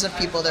names of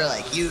people. They're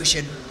like, you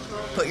should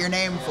put your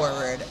name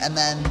forward, and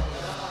then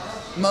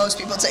most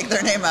people take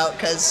their name out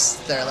because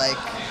they're like,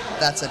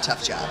 that's a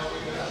tough job.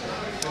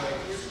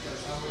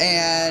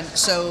 And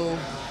so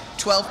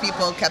 12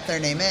 people kept their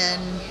name in,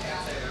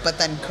 but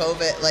then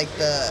COVID, like,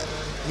 the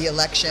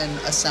election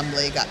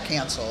assembly got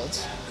canceled.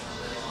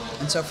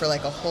 And so for,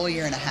 like, a whole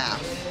year and a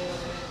half,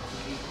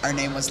 our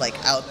name was, like,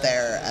 out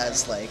there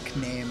as, like,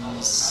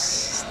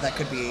 names that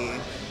could be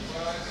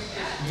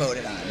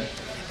voted on.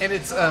 And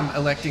it's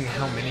electing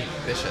how many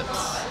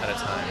bishops at a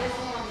time?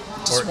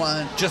 Just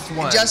one. Just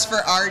one. Just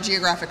for our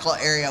geographical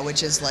area,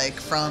 which is, like,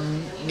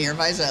 from near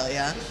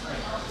Visalia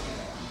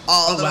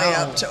all the way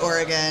up to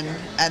Oregon,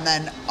 and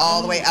then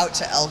all the way out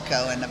to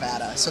Elko in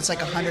Nevada. So it's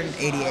like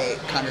 188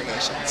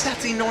 congregations.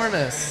 That's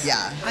enormous.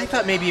 Yeah. I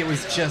thought maybe it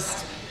was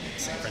just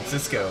San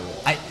Francisco.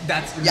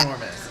 That's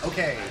enormous.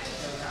 Okay.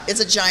 It's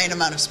a giant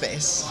amount of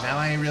space. Now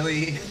I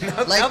really...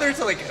 Now there's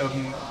like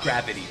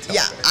gravity to it.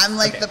 Yeah, I'm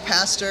like the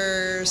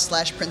pastor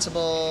 /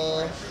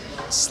 principal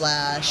 /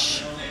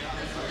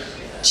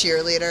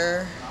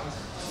 cheerleader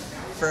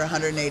for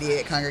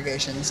 188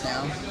 congregations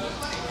now.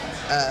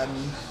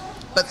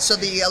 But so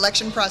the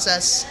election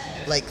process,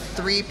 like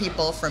 3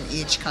 people from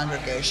each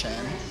congregation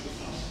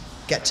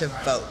get to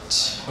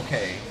vote.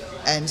 Okay.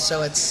 And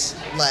so it's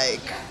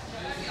like,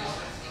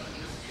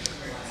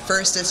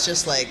 first it's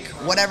just like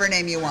whatever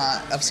name you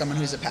want of someone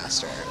who's a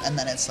pastor. And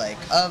then it's like,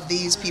 of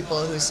these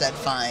people who said,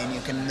 fine,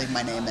 you can leave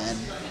my name in,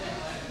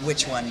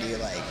 which one do you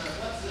like?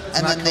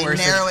 And then they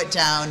narrow it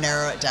down.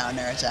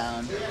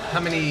 How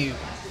many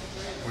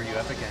were you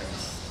up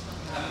against?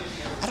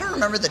 I don't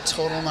remember the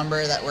total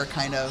number that were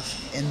kind of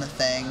in the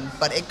thing,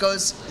 but it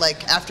goes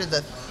like after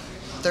the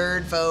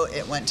 3rd vote,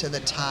 it went to the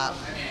top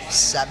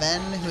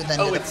 7, who then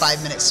did a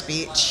 5-minute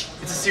speech.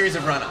 It's a series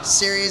of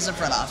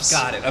runoffs.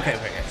 Got it. Okay.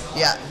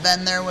 Yeah.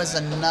 Then there was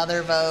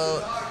another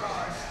vote,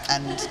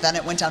 and then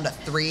it went down to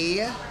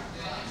 3.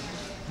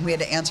 We had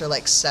to answer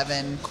like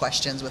 7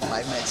 questions with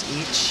 5 minutes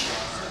each,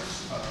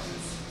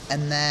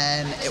 and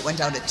then it went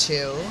down to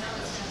 2,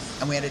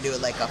 and we had to do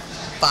like a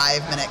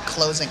 5-minute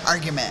closing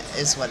argument,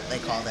 is what they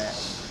called it.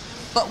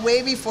 But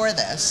way before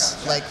this,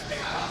 like,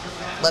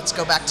 let's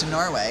go back to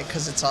Norway,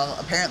 because it's all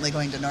apparently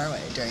going to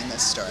Norway during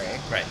this story.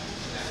 Right.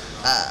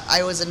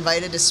 I was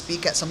invited to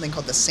speak at something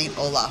called the St.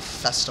 Olaf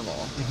Festival.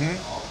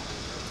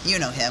 Mm-hmm. You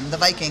know him, the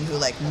Viking who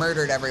like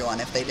murdered everyone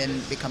if they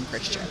didn't become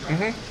Christian.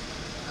 Mm-hmm.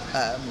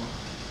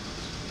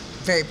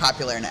 Very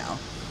popular now.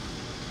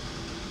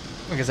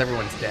 Because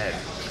everyone's dead.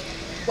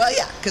 Well,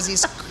 yeah, because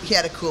he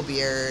had a cool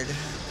beard,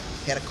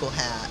 he had a cool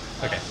hat.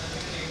 Okay.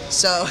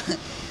 So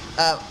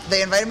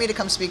they invited me to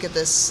come speak at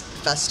this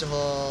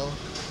festival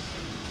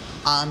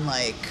on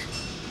like,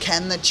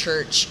 can the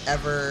church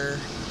ever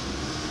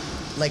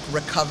like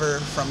recover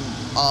from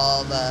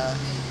all the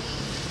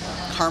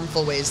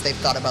harmful ways they've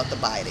thought about the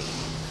body?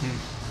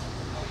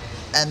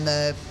 And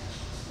the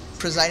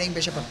presiding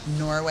bishop of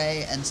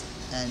Norway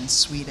and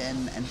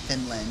Sweden and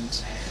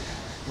Finland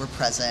were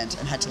present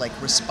and had to like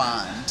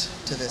respond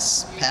to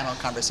this panel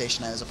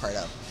conversation I was a part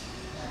of.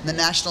 And the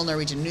national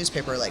Norwegian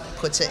newspaper like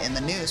puts it in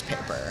the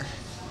newspaper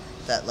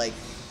that like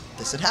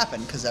this had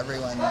happened because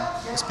everyone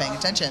was paying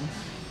attention.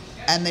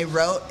 And they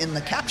wrote in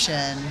the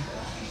caption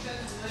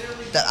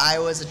that I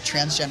was a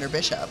transgender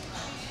bishop.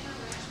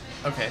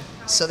 Okay.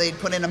 So they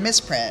put in a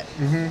misprint.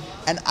 Mm-hmm.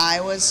 And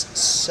I was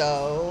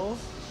so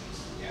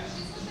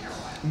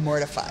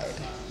mortified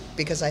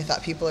because I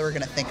thought people were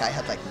going to think I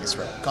had like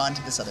gone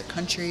to this other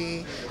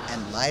country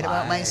and lied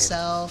about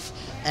myself.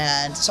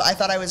 And so I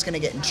thought I was going to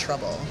get in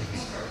trouble.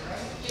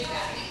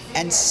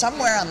 And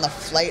somewhere on the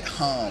flight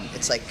home,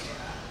 it's like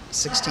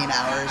 16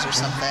 hours or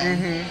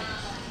something,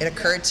 it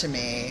occurred to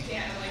me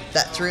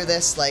that through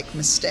this like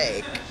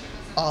mistake,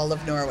 all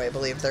of Norway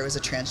believed there was a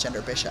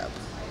transgender bishop.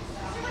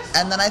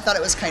 And then I thought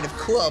it was kind of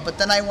cool, but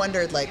then I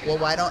wondered like, well,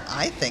 why don't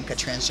I think a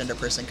transgender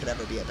person could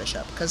ever be a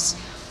bishop? Because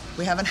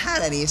we haven't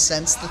had any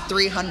since the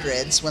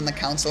 300s when the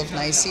Council of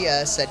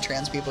Nicaea said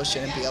trans people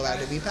shouldn't be allowed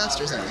to be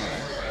pastors anymore.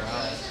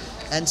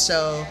 And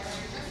so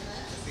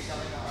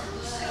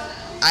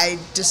I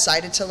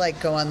decided to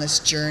like go on this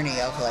journey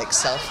of like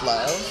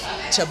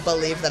self-love to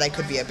believe that I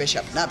could be a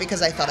bishop. Not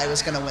because I thought I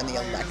was going to win the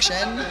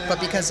election, but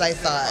because I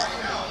thought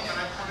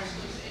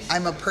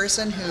I'm a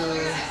person who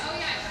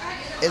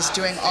is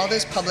doing all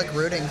this public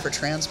rooting for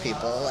trans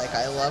people. Like,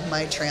 I love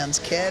my trans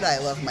kid. I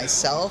love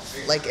myself.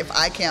 Like, if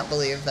I can't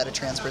believe that a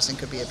trans person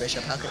could be a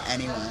bishop, how could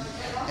anyone?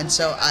 And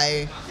so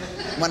I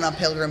went on a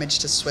pilgrimage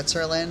to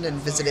Switzerland and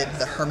visited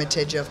the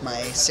hermitage of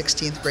my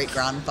 16th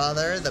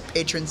great-grandfather, the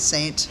patron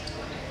saint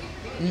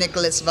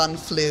Nicholas von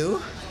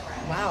Flue.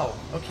 Wow,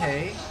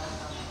 okay.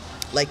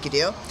 Like you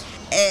do.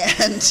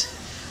 And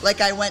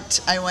like I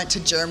went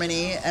to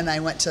Germany and I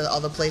went to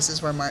all the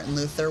places where Martin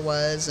Luther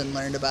was and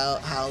learned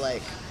about how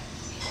like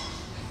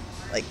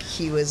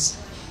he was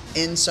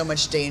in so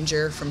much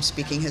danger from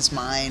speaking his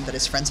mind that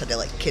his friends had to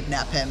like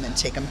kidnap him and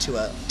take him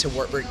to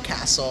Wartburg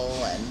Castle,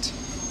 and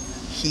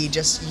he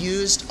just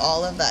used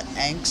all of that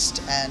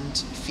angst and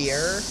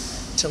fear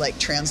to like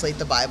translate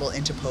the Bible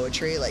into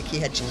poetry. Like he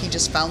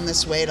just found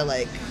this way to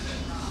like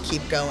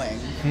keep going.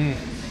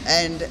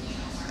 And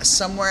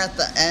somewhere at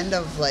the end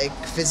of like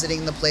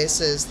visiting the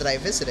places that I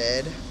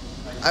visited,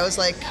 I was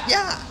like,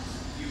 yeah,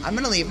 I'm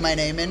gonna leave my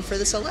name in for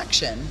this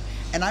election,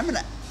 and I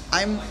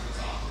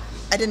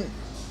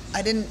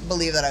didn't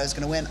believe that I was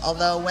going to win.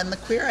 Although when the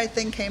Queer Eye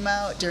thing came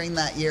out during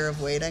that year of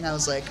waiting, I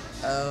was like,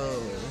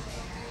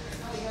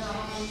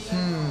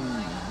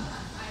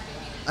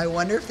 I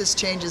wonder if this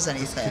changes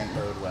anything. Could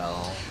bode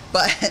well.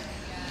 But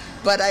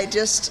I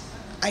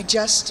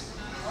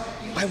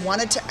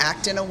wanted to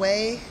act in a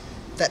way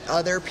that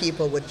other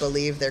people would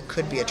believe there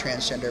could be a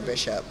transgender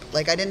bishop.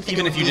 Like, I didn't think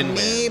it would be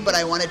me, but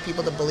I wanted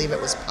people to believe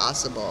it was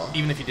possible.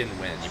 Even if you didn't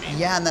win, you mean?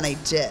 Yeah, and then I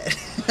did.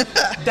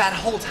 That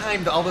whole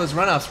time, all those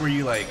runoffs, were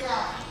you like,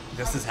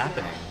 this is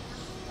happening?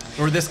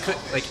 Or this could,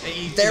 like,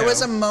 there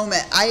was a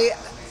moment.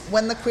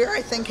 When the Queer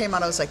Eye thing came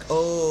out, I was like,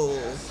 oh,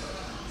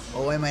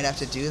 oh, I might have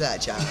to do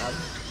that job.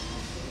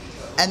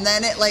 And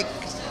then it like,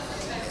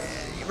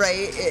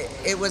 right,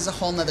 it was a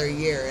whole nother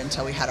year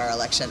until we had our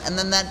election. And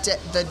then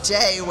the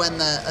day when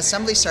the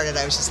assembly started,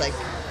 I was just like,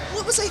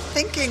 what was I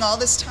thinking all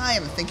this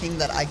time? Thinking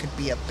that I could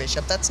be a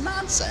bishop? That's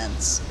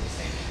nonsense.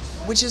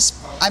 Which is,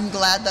 I'm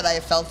glad that I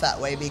felt that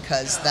way,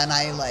 because then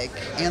I like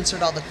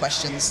answered all the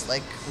questions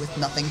like with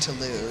nothing to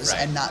lose,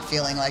 and not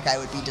feeling like I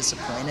would be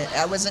disappointed.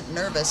 I wasn't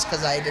nervous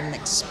because I didn't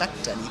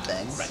expect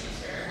anything. Right.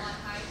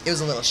 It was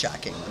a little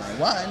shocking when I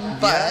won,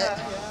 but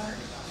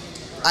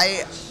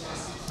I,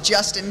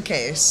 just in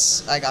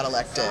case I got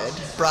elected,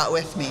 brought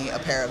with me a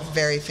pair of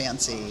very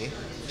fancy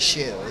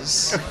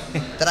shoes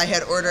that I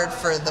had ordered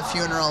for the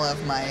funeral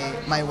of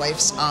my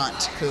wife's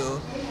aunt, who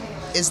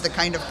is the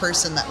kind of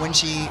person that when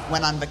she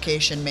went on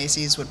vacation,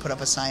 Macy's would put up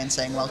a sign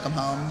saying, "Welcome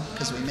home,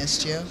 because we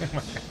missed you."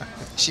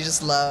 She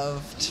just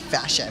loved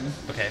fashion.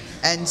 Okay.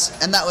 And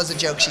that was a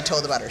joke she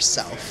told about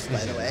herself,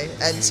 by the way.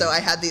 And so I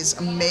had these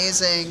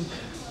amazing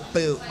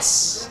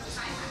boots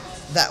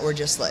that were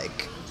just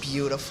like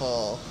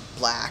beautiful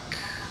black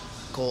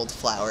gold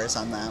flowers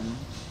on them,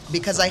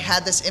 because I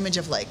had this image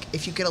of like,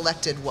 if you get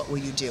elected, what will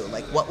you do?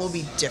 Like, what will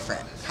be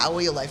different? How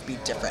will your life be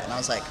different? And I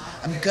was like,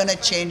 I'm gonna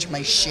change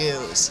my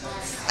shoes.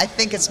 I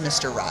think it's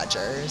Mr.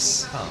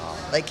 Rogers,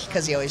 like,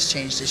 because he always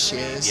changed his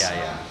shoes.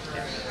 Yeah.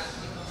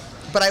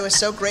 But I was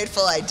so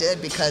grateful I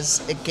did,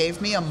 because it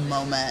gave me a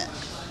moment.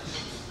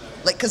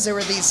 Like, because there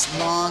were these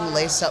long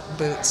lace-up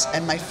boots,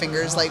 and my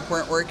fingers like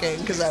weren't working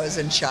because I was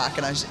in shock,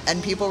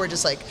 and people were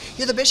just like,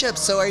 "You're the bishop,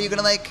 so are you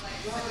gonna like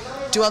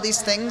do all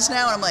these things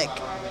now?" And I'm like,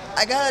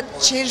 I gotta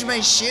change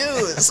my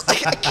shoes.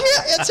 Like, I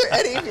can't answer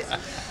any.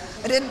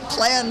 I didn't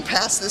plan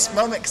past this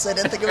moment because I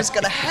didn't think it was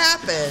gonna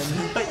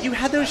happen. But you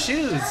had those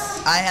shoes.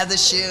 I had the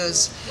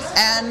shoes,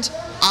 and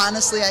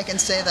honestly, I can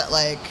say that,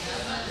 like,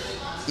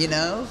 you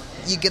know,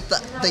 you get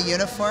the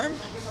uniform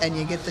and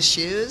you get the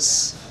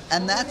shoes,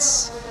 and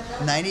that's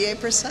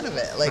 98% of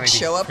it. Like, 90%.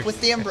 Show up with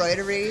the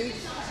embroidery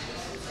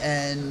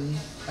and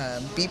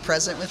be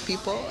present with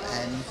people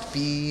and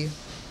be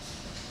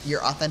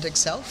your authentic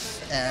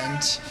self,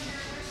 and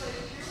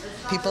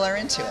people are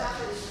into it.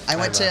 I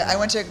went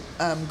to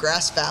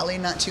Grass Valley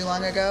not too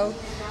long ago,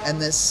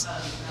 and this,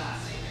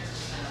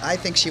 I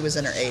think she was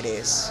in her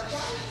 80s,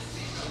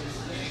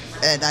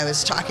 and I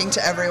was talking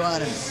to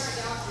everyone, and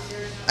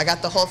I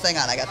got the whole thing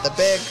on. I got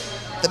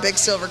the big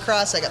silver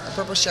cross. I got the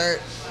purple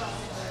shirt.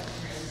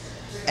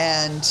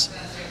 And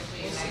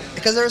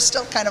because there was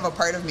still kind of a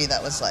part of me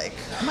that was like,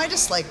 am I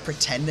just like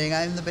pretending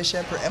I'm the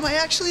bishop, or am I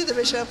actually the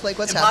bishop? Like,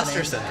 what's happening?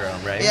 Imposter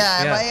syndrome, right?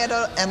 Yeah.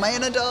 Am I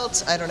an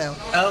adult? I don't know.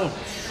 Oh.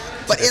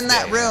 But in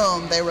that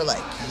room, they were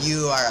like,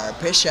 "You are our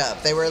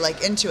bishop." They were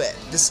like into it.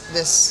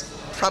 This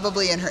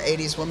probably in her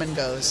 80s woman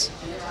goes,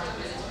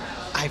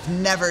 "I've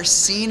never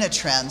seen a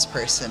trans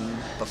person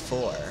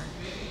before."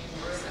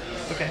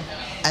 Okay.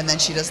 And then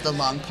she does the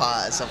long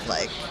pause of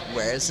like,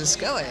 where is this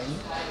going?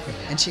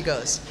 And she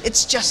goes,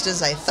 "It's just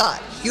as I thought.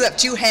 You have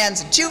 2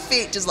 hands and 2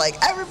 feet just like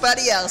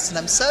everybody else, and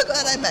I'm so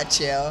glad I met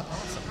you."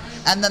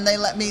 And then they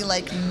let me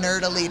like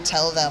nerdily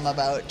tell them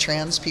about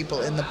trans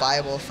people in the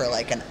Bible for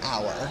like an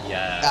hour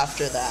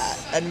after that.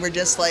 And we're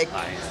just like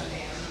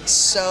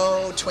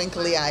so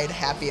twinkly-eyed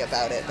happy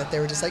about it that they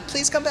were just like,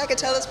 "Please come back and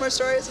tell us more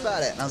stories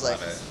about it." And I was like,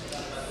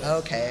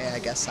 okay, I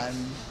guess I'm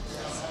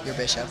your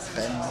bishop,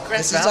 and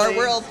this is our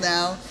world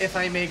now. If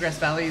I may, Grass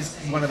Valley is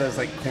one of those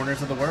like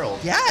corners of the world.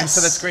 Yes. And so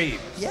that's great.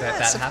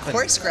 Yes, that of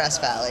course, Grass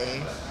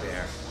Valley.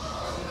 There.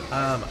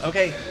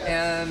 Okay,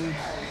 and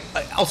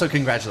also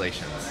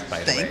congratulations, by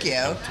the way. Thank you.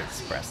 To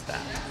express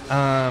that.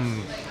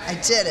 I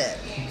did it.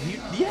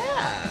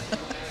 Yeah.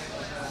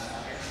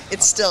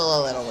 It's still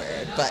a little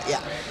weird, but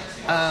yeah.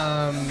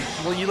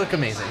 Well, you look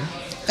amazing.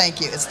 Thank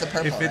you. It's the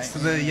purple. If it's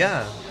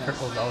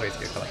purple's always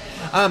good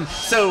color.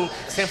 So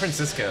San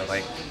Francisco,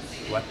 like,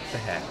 what the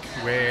heck?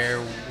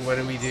 What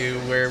do we do?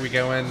 Where are we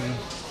going?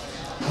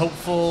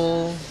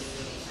 Hopeful.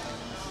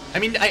 I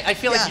mean, I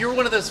feel like you're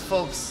one of those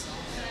folks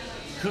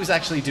who's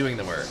actually doing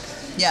the work.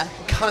 Yeah.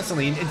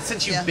 Constantly. And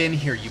since you've been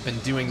here, you've been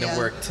doing the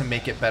work to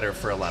make it better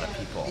for a lot of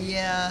people.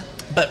 Yeah.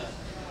 But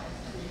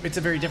it's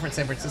a very different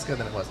San Francisco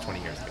than it was 20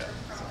 years ago.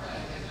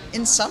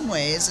 In some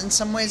ways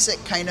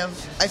it kind of,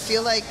 I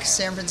feel like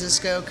San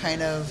Francisco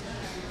kind of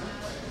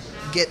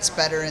gets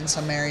better in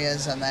some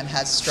areas and then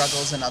has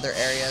struggles in other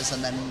areas,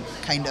 and then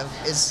kind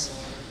of is,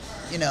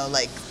 you know,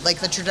 like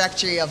the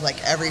trajectory of like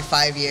every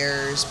 5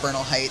 years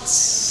Bernal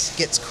Heights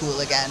gets cool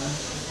again.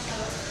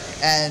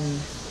 And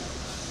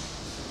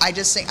I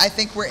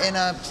think we're in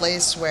a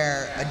place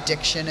where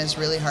addiction is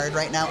really hard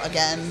right now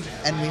again,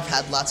 and we've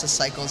had lots of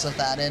cycles of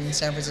that in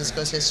San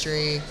Francisco's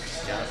history.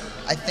 Yeah.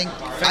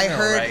 I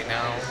heard right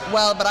now.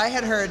 Well, but I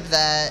had heard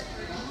that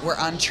we're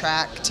on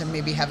track to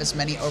maybe have as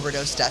many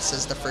overdose deaths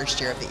as the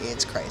first year of the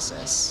AIDS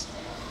crisis.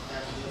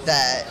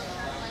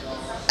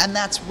 And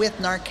that's with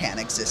Narcan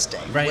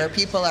existing, where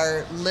people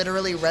are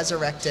literally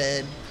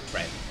resurrected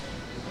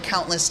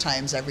countless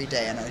times every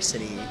day in our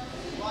city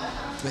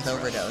with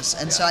overdose.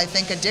 And so I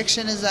think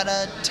addiction is at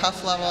a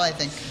tough level. I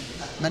think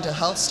mental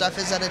health stuff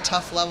is at a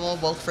tough level,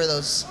 both for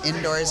those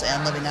indoors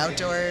and living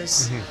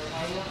outdoors.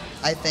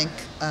 I think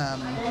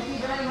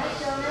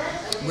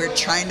we're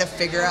trying to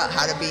figure out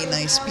how to be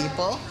nice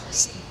people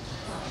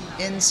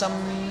in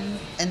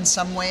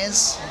some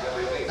ways,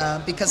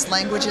 because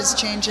language is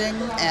changing,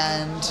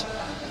 and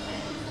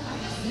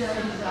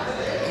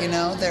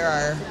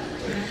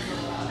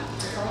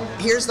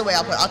here's the way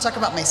I'll talk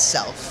about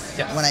myself.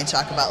 Yes. When I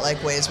talk about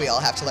like ways we all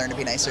have to learn to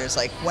be nicer. It's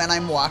like when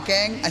I'm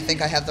walking, I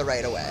think I have the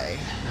right of way.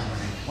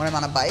 When I'm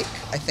on a bike,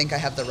 I think I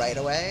have the right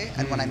of way.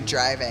 And when I'm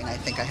driving, I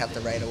think I have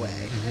the right of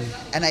way.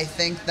 And I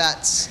think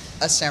that's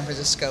a San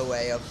Francisco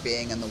way of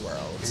being in the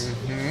world.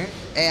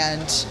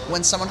 And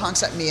when someone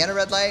honks at me at a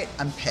red light,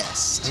 I'm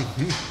pissed.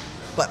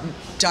 But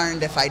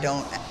darned if I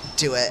don't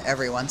do it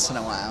every once in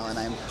a while, and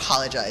I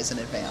apologize in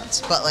advance.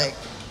 But like,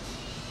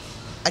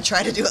 I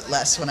try to do it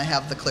less when I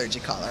have the clergy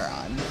collar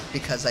on,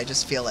 because I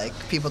just feel like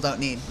people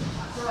don't need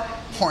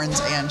horns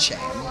and shame.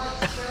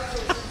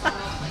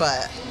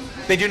 But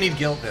they do need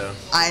guilt, though.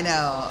 I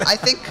know. I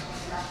think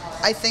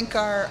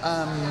our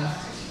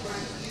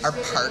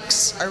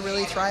parks are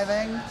really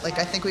thriving. Like,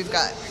 I think we've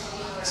got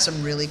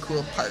some really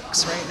cool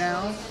parks right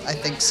now. I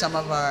think some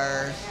of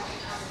our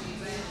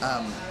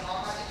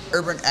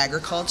urban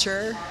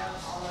agriculture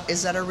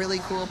is at a really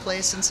cool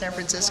place in San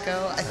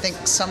Francisco. I think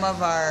some of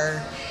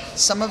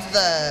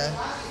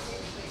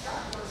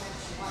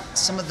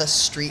the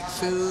street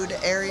food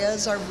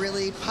areas are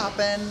really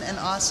poppin' and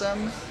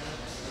awesome.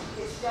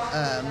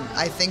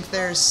 I think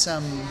there's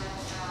some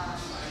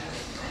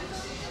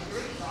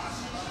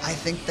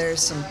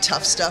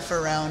tough stuff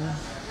around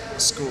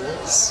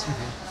schools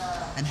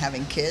and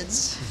having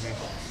kids.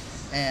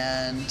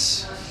 And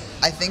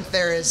I think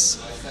there is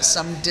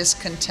some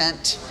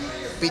discontent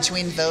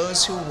between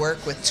those who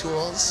work with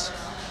tools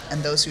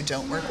and those who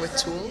don't work with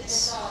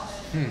tools.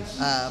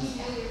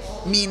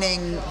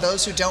 Meaning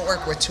those who don't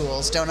work with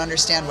tools don't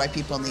understand why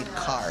people need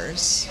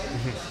cars.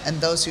 And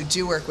those who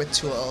do work with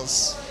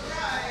tools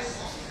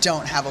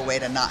don't have a way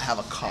to not have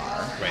a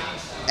car. Right.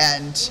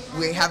 And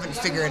we haven't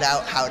figured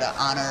out how to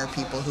honor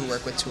people who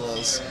work with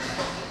tools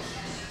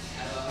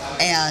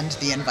and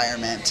the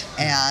environment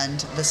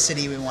and the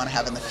city we want to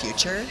have in the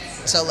future.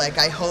 So like,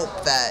 I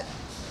hope that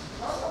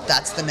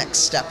that's the next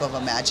step of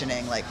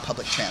imagining like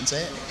public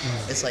transit.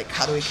 Is like,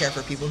 how do we care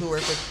for people who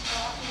work with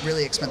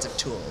really expensive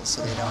tools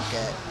so they don't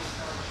get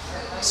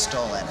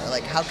stolen? Or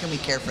like, how can we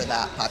care for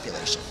that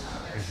population?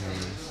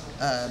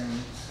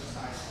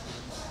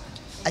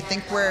 I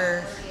think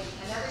we're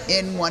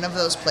in one of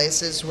those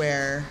places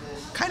where,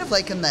 kind of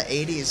like in the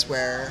 80s,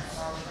 where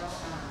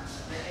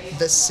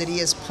the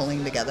city is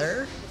pulling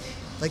together.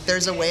 Like,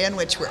 there's a way in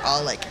which we're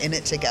all like in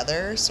it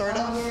together, sort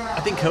of. I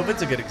think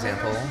COVID's a good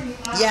example.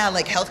 Yeah,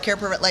 like healthcare,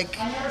 like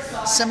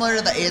similar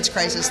to the AIDS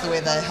crisis, the way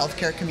the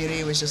healthcare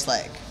community was just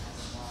like,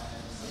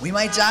 we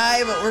might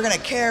die, but we're gonna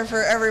care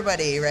for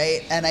everybody,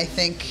 right? And I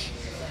think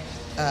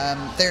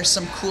there's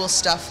some cool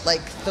stuff,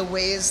 like the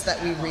ways that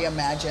we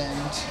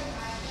reimagined,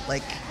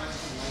 like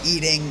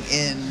eating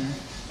in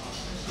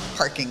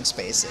parking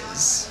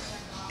spaces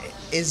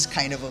is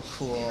kind of a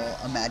cool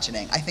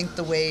imagining. I think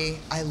the way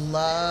I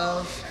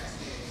love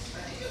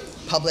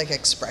public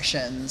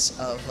expressions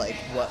of like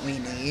what we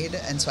need,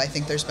 and so I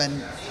think there's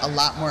been a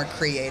lot more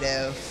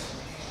creative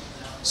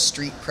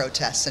street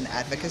protests and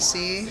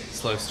advocacy.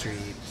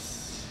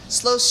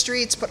 Slow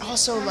streets, but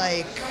also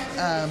like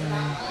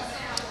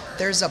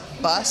there's a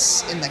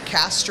bus in the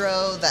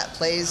Castro that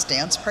plays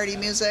dance party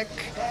music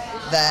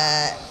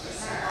that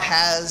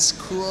has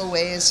cool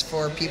ways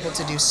for people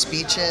to do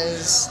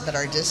speeches that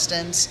are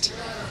distanced,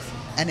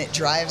 and it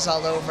drives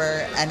all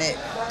over, and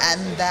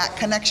that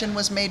connection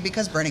was made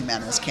because Burning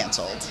Man was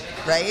canceled,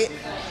 right?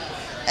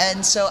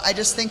 And so I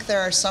just think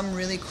there are some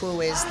really cool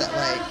ways that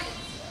like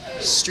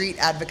street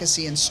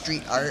advocacy and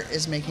street art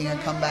is making a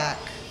comeback.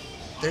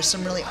 There's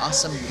some really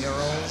awesome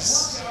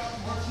murals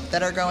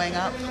that are going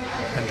up.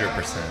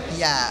 100%.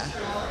 Yeah.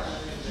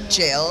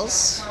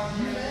 Jails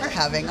are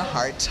having a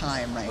hard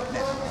time right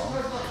now.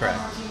 Correct.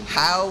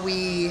 How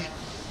we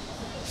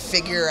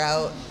figure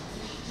out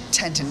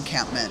tent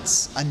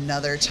encampments,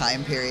 another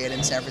time period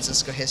in San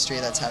Francisco history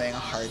that's having a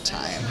hard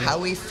time. How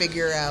we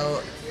figure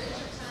out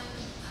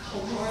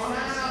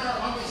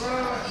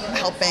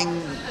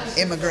helping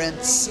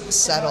immigrants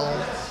settle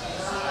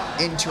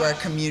into our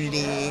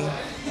community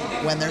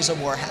when there's a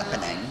war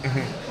happening.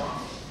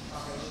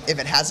 If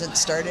it hasn't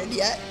started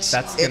yet,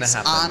 that's gonna happen. It's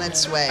on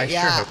its way. I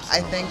yeah, sure hope so.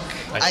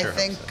 I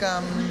think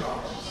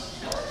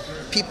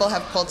people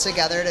have pulled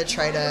together to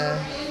try to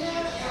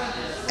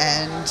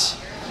end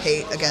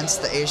hate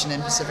against the Asian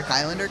and Pacific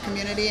Islander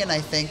community, and I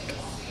think,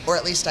 or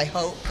at least I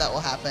hope, that will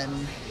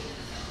happen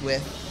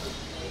with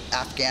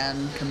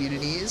Afghan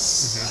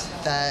communities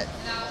that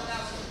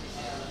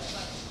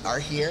are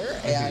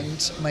here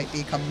and might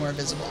become more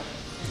visible.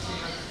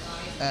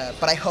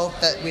 But I hope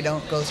that we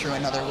don't go through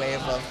another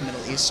wave of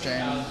Middle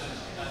Eastern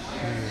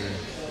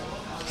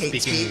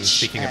hate speech.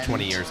 Speaking of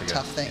 20 years ago.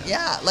 Tough thing.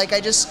 Yeah, like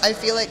I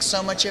feel like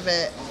so much of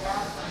it,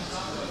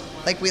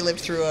 like we lived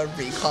through a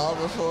recall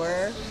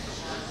before,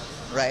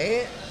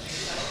 right?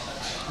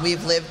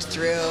 we've lived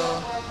through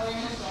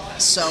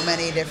so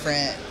many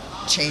different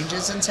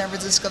changes in San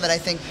Francisco that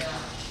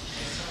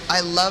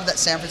I love that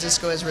San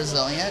Francisco is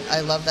resilient.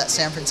 I love that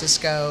San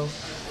Francisco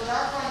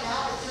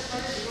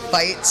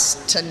fights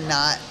to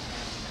not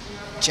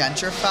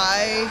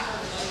gentrify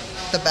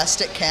the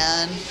best it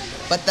can,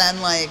 but then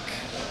like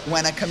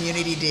when a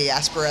community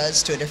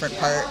diasporas to a different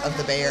part of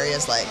the Bay Area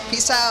is like,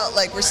 peace out,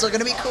 like we're still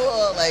gonna be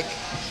cool, like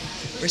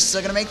we're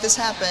still gonna make this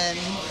happen.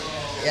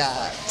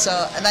 Yeah,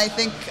 so, and I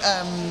think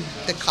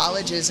the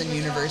colleges and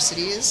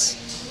universities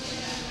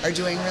are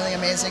doing really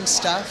amazing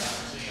stuff.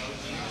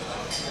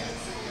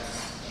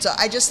 So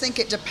I just think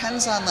it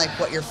depends on like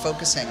what you're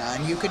focusing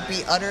on. You could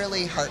be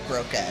utterly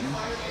heartbroken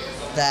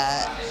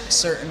that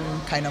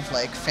certain kind of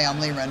like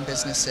family-run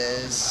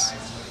businesses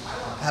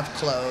have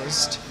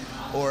closed,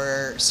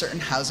 or certain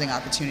housing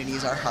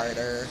opportunities are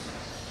harder,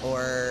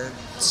 or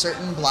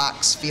certain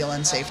blocks feel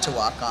unsafe to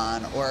walk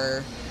on,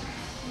 or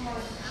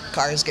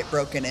cars get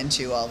broken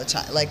into all the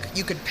time. Like,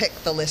 you could pick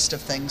the list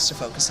of things to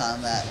focus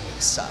on that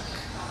suck.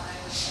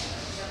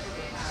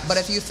 But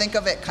if you think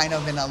of it kind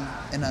of in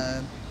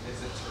a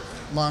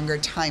longer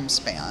time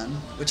span,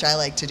 which I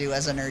like to do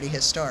as a nerdy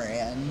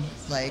historian,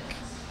 like,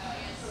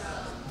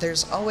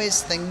 there's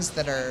always things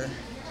that are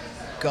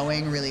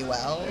going really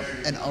well,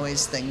 and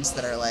always things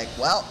that are like,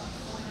 well,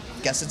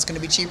 guess it's going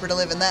to be cheaper to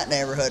live in that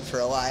neighborhood for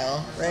a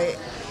while, right?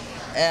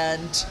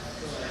 And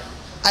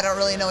I don't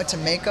really know what to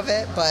make of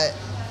it, but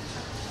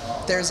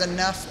there's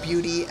enough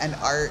beauty and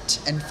art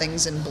and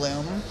things in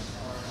bloom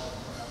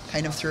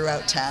kind of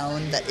throughout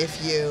town that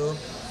if you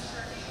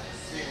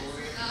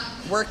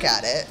work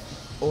at it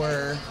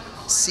or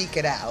seek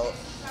it out,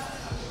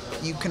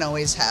 you can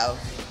always have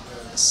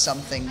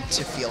something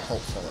to feel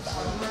hopeful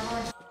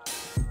about.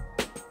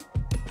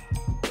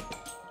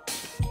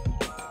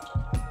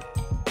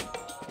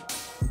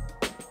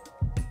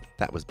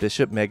 That was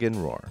Bishop Megan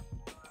Rohrer.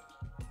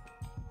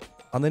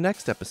 On the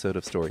next episode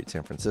of Storied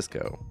San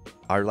Francisco,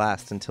 our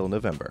last until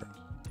November,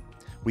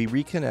 we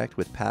reconnect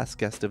with past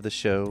guest of the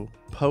show,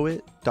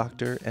 poet,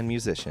 doctor, and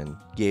musician,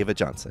 Yeva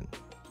Johnson.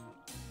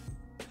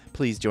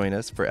 Please join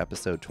us for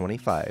episode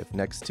 25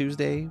 next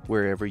Tuesday,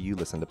 wherever you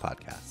listen to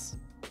podcasts.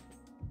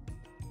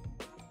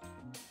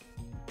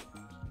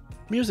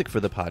 Music for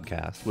the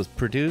podcast was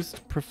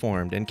produced,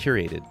 performed, and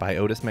curated by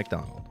Otis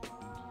McDonald.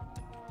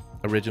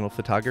 Original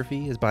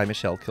photography is by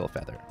Michelle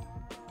Kilfeather.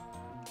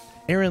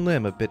 Aaron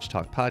Lim of Bitch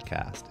Talk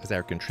Podcast is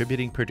our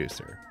contributing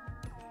producer,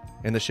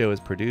 and the show is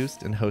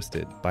produced and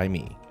hosted by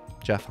me,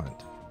 Jeff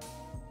Hunt.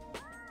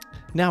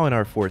 Now in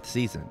our 4th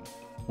season,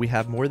 we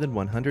have more than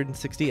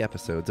 160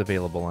 episodes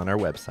available on our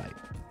website,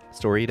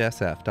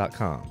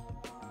 storiedsf.com,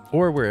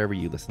 or wherever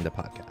you listen to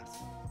podcasts.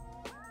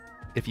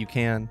 If you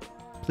can,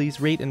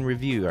 please rate and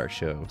review our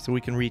show so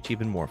we can reach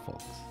even more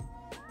folks.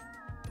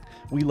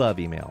 We love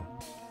email.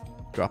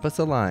 Drop us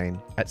a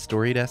line at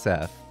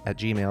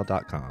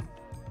storiedsf@gmail.com.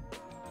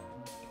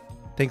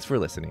 Thanks for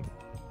listening.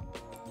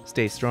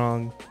 Stay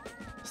strong,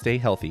 stay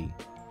healthy,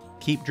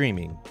 keep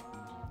dreaming,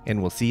 and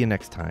we'll see you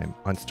next time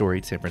on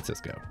Storied San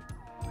Francisco.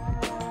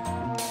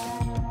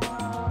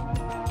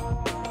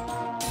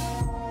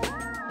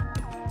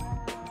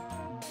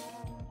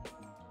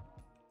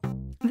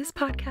 This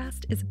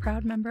podcast is a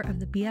proud member of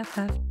the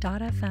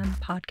BFF.FM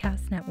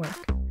podcast network.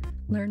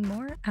 Learn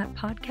more at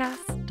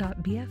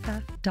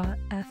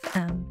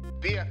podcasts.bff.fm.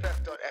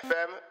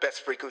 BFF.FM,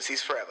 best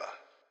frequencies forever.